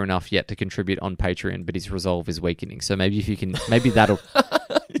eager enough yet to contribute on Patreon, but his resolve is weakening. So maybe if you can, maybe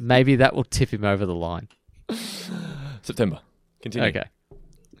that will tip him over the line. September. Continue. Okay.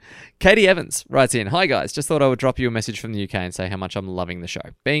 Katie Evans writes in, "Hi guys, just thought I would drop you a message from the UK and say how much I'm loving the show.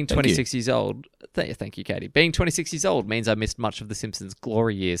 Being 26 years old, thank you, Katie. Being 26 years old means I missed much of The Simpsons'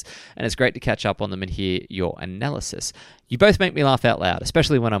 glory years, and it's great to catch up on them and hear your analysis. You both make me laugh out loud,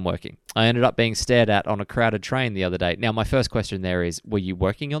 especially when I'm working. I ended up being stared at on a crowded train the other day. Now, my first question there is, were you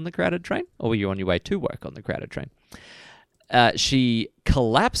working on the crowded train, or were you on your way to work on the crowded train? She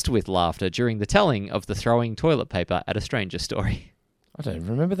collapsed with laughter during the telling of the throwing toilet paper at a stranger story." I don't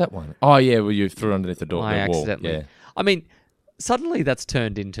remember that one. Oh, yeah, well, you threw it underneath the door. I the wall. accidentally. Yeah. I mean, suddenly that's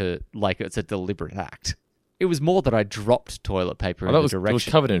turned into like it's a deliberate act. It was more that I dropped toilet paper in the direction. It was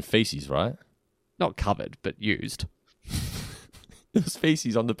covered in feces, right? Not covered, but used. There was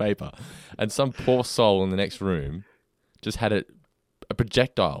feces on the paper, and some poor soul in the next room just had a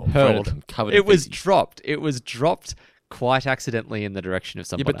projectile hurled. Covered. It was dropped. It was dropped quite accidentally in the direction of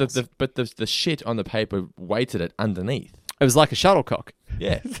someone else. But the shit on the paper weighted it underneath. It was like a shuttlecock.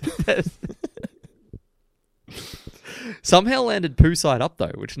 Yeah. Somehow landed poo side up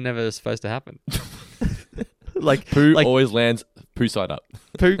though, which never is supposed to happen. Poo always lands poo side up.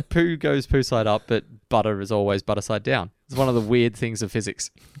 Poo goes poo side up, but butter is always butter side down. It's one of the weird things of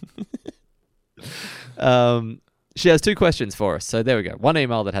physics. She has 2 questions for us, so there we go. One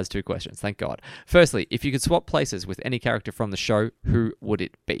email that has 2 questions, thank God. Firstly, if you could swap places with any character from the show, who would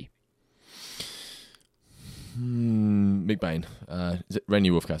it be? McBain. Is it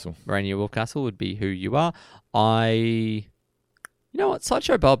Rainier Wolfcastle? Rainier Wolfcastle would be who you are. You know what?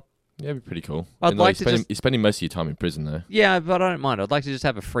 Sideshow Bob. Yeah, it'd be pretty cool. I'd like to You're spending most of your time in prison, though. Yeah, but I don't mind. I'd like to just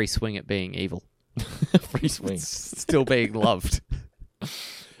have a free swing at being evil. Free swing. Still being loved.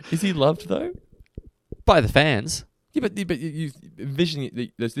 Is he loved, though? By the fans. Yeah, but you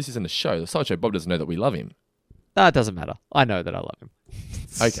envision this isn't a show. The Sideshow Bob doesn't know that we love him. No, it doesn't matter. I know that I love him.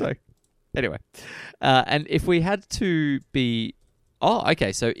 Okay. So, anyway. And if we had to be... Oh,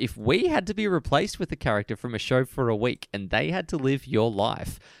 okay. So if we had to be replaced with a character from a show for a week and they had to live your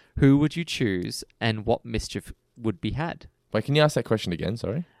life, who would you choose and what mischief would be had? Wait, can you ask that question again?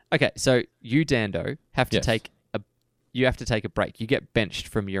 Sorry. Okay, so you, Dando, have to take a break. You get benched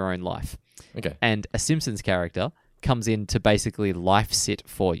from your own life. Okay. And a Simpsons character comes in to basically life sit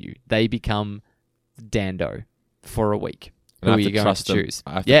for you. They become Dando for a week. And who are you going to choose?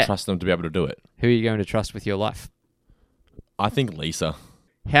 I have to trust them to be able to do it. Who are you going to trust with your life? I think Lisa.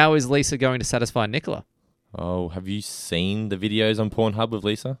 How is Lisa going to satisfy Nicola? Oh, have you seen the videos on Pornhub with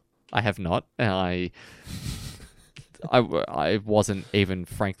Lisa? I have not. I wasn't even,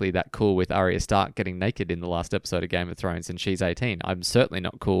 frankly, that cool with Arya Stark getting naked in the last episode of Game of Thrones, and she's 18. I'm certainly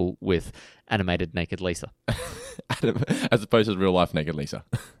not cool with animated naked Lisa. As opposed to real life naked Lisa.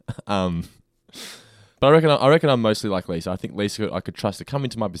 But I reckon I'm mostly like Lisa. I think Lisa, I could trust to come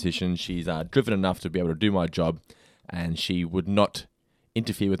into my position. She's driven enough to be able to do my job, and she would not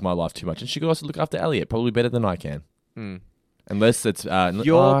interfere with my life too much. And she could also look after Elliot probably better than I can. Unless it's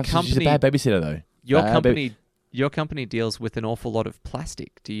Your company, she's a bad babysitter though. Your company deals with an awful lot of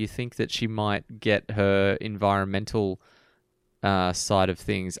plastic. Do you think that she might get her environmental side of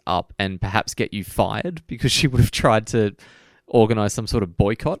things up and perhaps get you fired because she would have tried to organise some sort of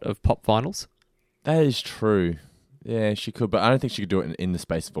boycott of pop vinyls? That is true. Yeah, she could, but I don't think she could do it in the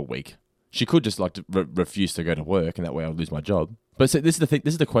space of a week. She could just like to refuse to go to work, and that way I'll lose my job. But so this is the thing.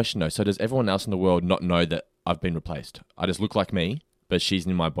 This is the question, though. So does everyone else in the world not know that I've been replaced? I just look like me, but she's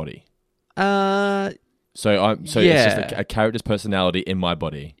in my body. So yeah. It's just a character's personality in my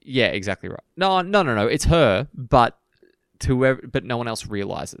body. Yeah, exactly right. No. It's her, but no one else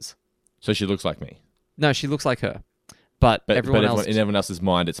realizes. So she looks like me. No, she looks like her, but everyone else in everyone else's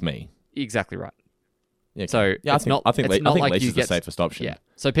mind, it's me. Exactly right. Yeah, so yeah, I think Lisa's the safest option. Yeah.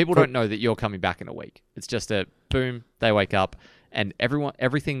 So people don't know that you're coming back in a week. It's just a boom. They wake up, and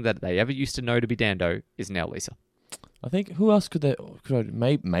everything that they ever used to know to be Dando is now Lisa. I think who else could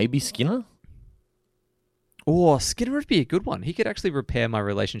maybe Skinner? Oh, Skinner would be a good one. He could actually repair my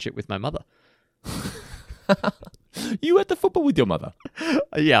relationship with my mother. You went to football with your mother?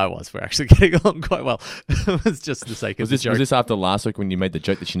 Yeah, I was. We're actually getting along quite well. It was just the sake of the joke. Was this after last week when you made the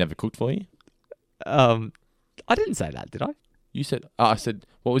joke that she never cooked for you? I didn't say that, did I? You said, I said,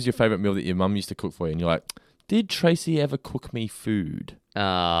 what was your favourite meal that your mum used to cook for you? And you're like, did Tracy ever cook me food?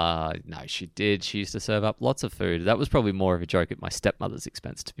 No, she did. She used to serve up lots of food. That was probably more of a joke at my stepmother's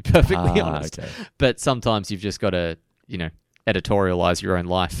expense, to be perfectly honest. Okay. But sometimes you've just got to, editorialize your own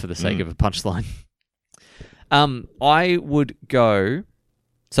life for the sake of a punchline. I would go...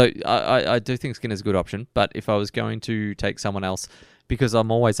 So I do think Skinner's a good option, but if I was going to take someone else, because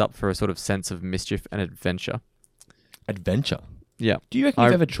I'm always up for a sort of sense of mischief and adventure. Adventure? Yeah. Do you reckon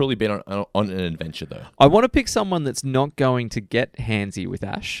you've ever truly been on an adventure, though? I want to pick someone that's not going to get handsy with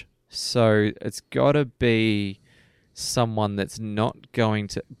Ash. So it's got to be someone that's not going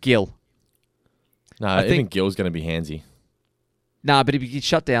to... Gil. No, I think Gil's going to be handsy. Nah, but if he could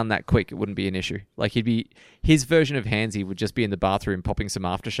shut down that quick, it wouldn't be an issue. Like, his version of handsy would just be in the bathroom popping some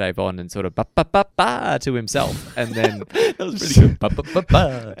aftershave on and sort of ba-ba-ba-ba to himself. And then... That was pretty good.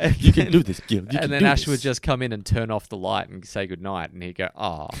 Ba-ba-ba-ba. You can do this, Gil. And then Ash would just come in and turn off the light and say goodnight. And he'd go,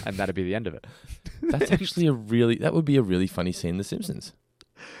 oh, and that'd be the end of it. That's actually that would be a really funny scene in The Simpsons.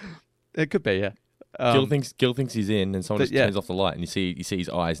 It could be, yeah. Gil thinks he's in, and someone just turns off the light, and you see his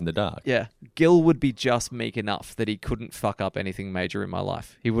eyes in the dark. Yeah, Gil would be just meek enough that he couldn't fuck up anything major in my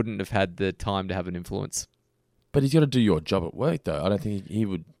life. He wouldn't have had the time to have an influence. But he's got to do your job at work, though. I don't think he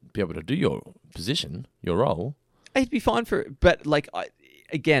would be able to do your position, your role. He'd be fine for it, but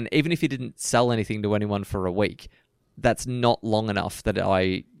again, even if he didn't sell anything to anyone for a week, that's not long enough that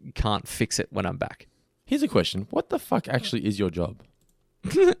I can't fix it when I'm back. Here's a question: what the fuck actually is your job?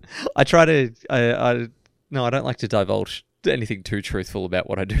 I try to. I don't like to divulge anything too truthful about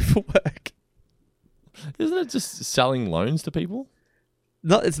what I do for work. Isn't it just selling loans to people?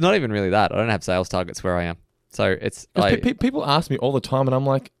 No, it's not even really that. I don't have sales targets where I am, so it's. People ask me all the time, and I'm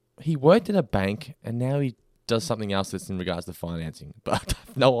like, he worked in a bank, and now he does something else that's in regards to financing, but I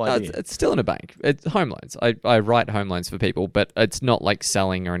have no idea. It's still in a bank. It's home loans. I write home loans for people, but it's not like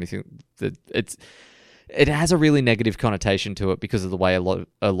selling or anything. It has a really negative connotation to it because of the way a lot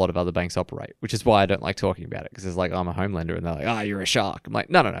of other banks operate, which is why I don't like talking about it, because it's like, I'm a home lender, and they're like, you're a shark. I'm like,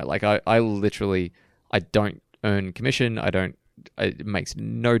 no. Like, I literally, I don't earn commission. It makes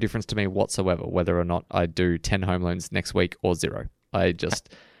no difference to me whatsoever whether or not I do 10 home loans next week or 0.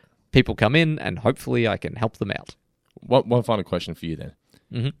 People come in, and hopefully I can help them out. One final question for you then.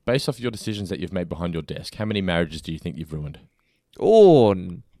 Mm-hmm. Based off your decisions that you've made behind your desk, how many marriages do you think you've ruined? Oh,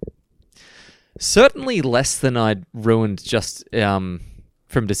 certainly less than I'd ruined just from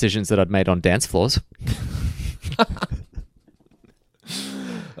decisions that I'd made on dance floors.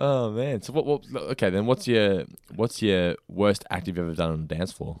 Oh man! So what? Okay, then what's your worst act you've ever done on a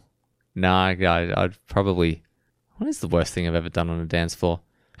dance floor? Nah, I'd probably. What is the worst thing I've ever done on a dance floor?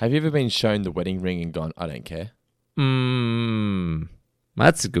 Have you ever been shown the wedding ring and gone, I don't care?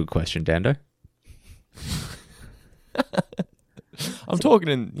 That's a good question, Dando. I'm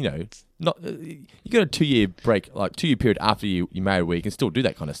talking not you got a 2-year break, like 2-year period after you married where you can still do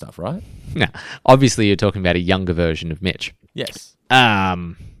that kind of stuff, right? No, obviously you're talking about a younger version of Mitch. Yes.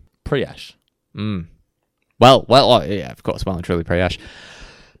 Pre-Ash. Well, yeah, of course. Well and truly pre-Ash.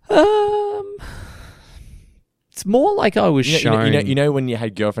 It's more like I was shown. You know when you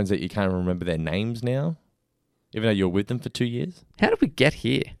had girlfriends that you can't remember their names now, even though you're with them for 2 years. How did we get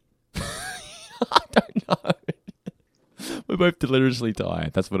here? I don't know. We're both deliriously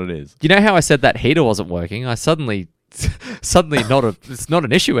tired. That's what it is. You know how I said that heater wasn't working? I suddenly it's not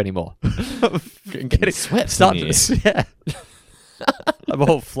an issue anymore. Getting sweat. Yeah. I'm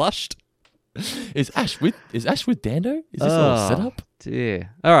all flushed. Is Ash with Dando? Is this all set up?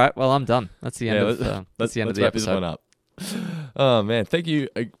 Dear. All right. Well, I'm done. That's the end of that's the end of the wrap this episode. one up. Oh man, thank you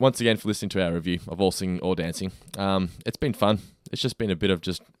once again for listening to our review of All Singing, All Dancing. It's been fun. It's just been a bit of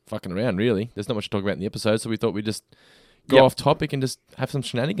just fucking around, really. There's not much to talk about in the episode, so we thought we'd just go off topic and just have some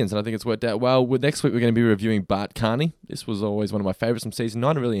shenanigans, and I think it's worked out well. Next week we're going to be reviewing Bart Carney. This was always one of my favourites from season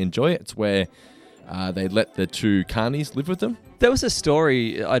 9. I really enjoy it. It's where they let the two carnies live with them. There was a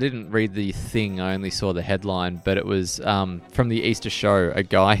story, I didn't read the thing, I only saw the headline, but it was from the Easter show, a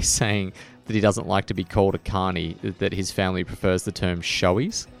guy saying that he doesn't like to be called a carny, that his family prefers the term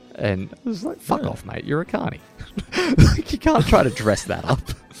showies. And I was like, fuck off, mate, you're a carny. You can't try to dress that up.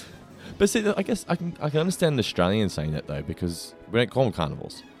 But see, I guess I can understand an Australian saying that, though, because we don't call them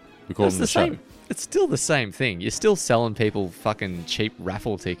carnivals. We call them the show. It's still the same thing. You're still selling people fucking cheap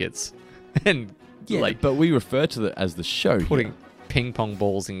raffle tickets. And yeah, but we refer to it as the show. Putting ping pong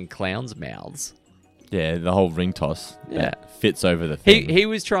balls in clowns' mouths. Yeah, the whole ring toss. Yeah. That fits over the thing. He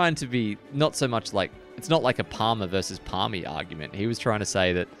was trying to be not so much like, it's not like a Palmer versus Palmy argument. He was trying to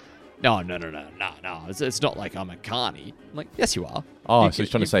say that, no. It's not like I'm a carny. I'm like, yes, you are. Oh, so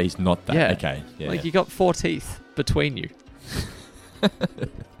he's trying to say he's not that. Yeah. Okay. Yeah. Like, you got 4 teeth between you.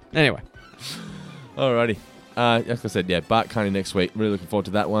 Anyway. Alrighty. Like I said, yeah, Bart Carney next week. Really looking forward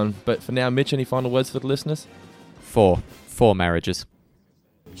to that one. But for now, Mitch, any final words for the listeners? 4 marriages.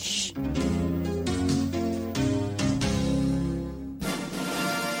 Shh.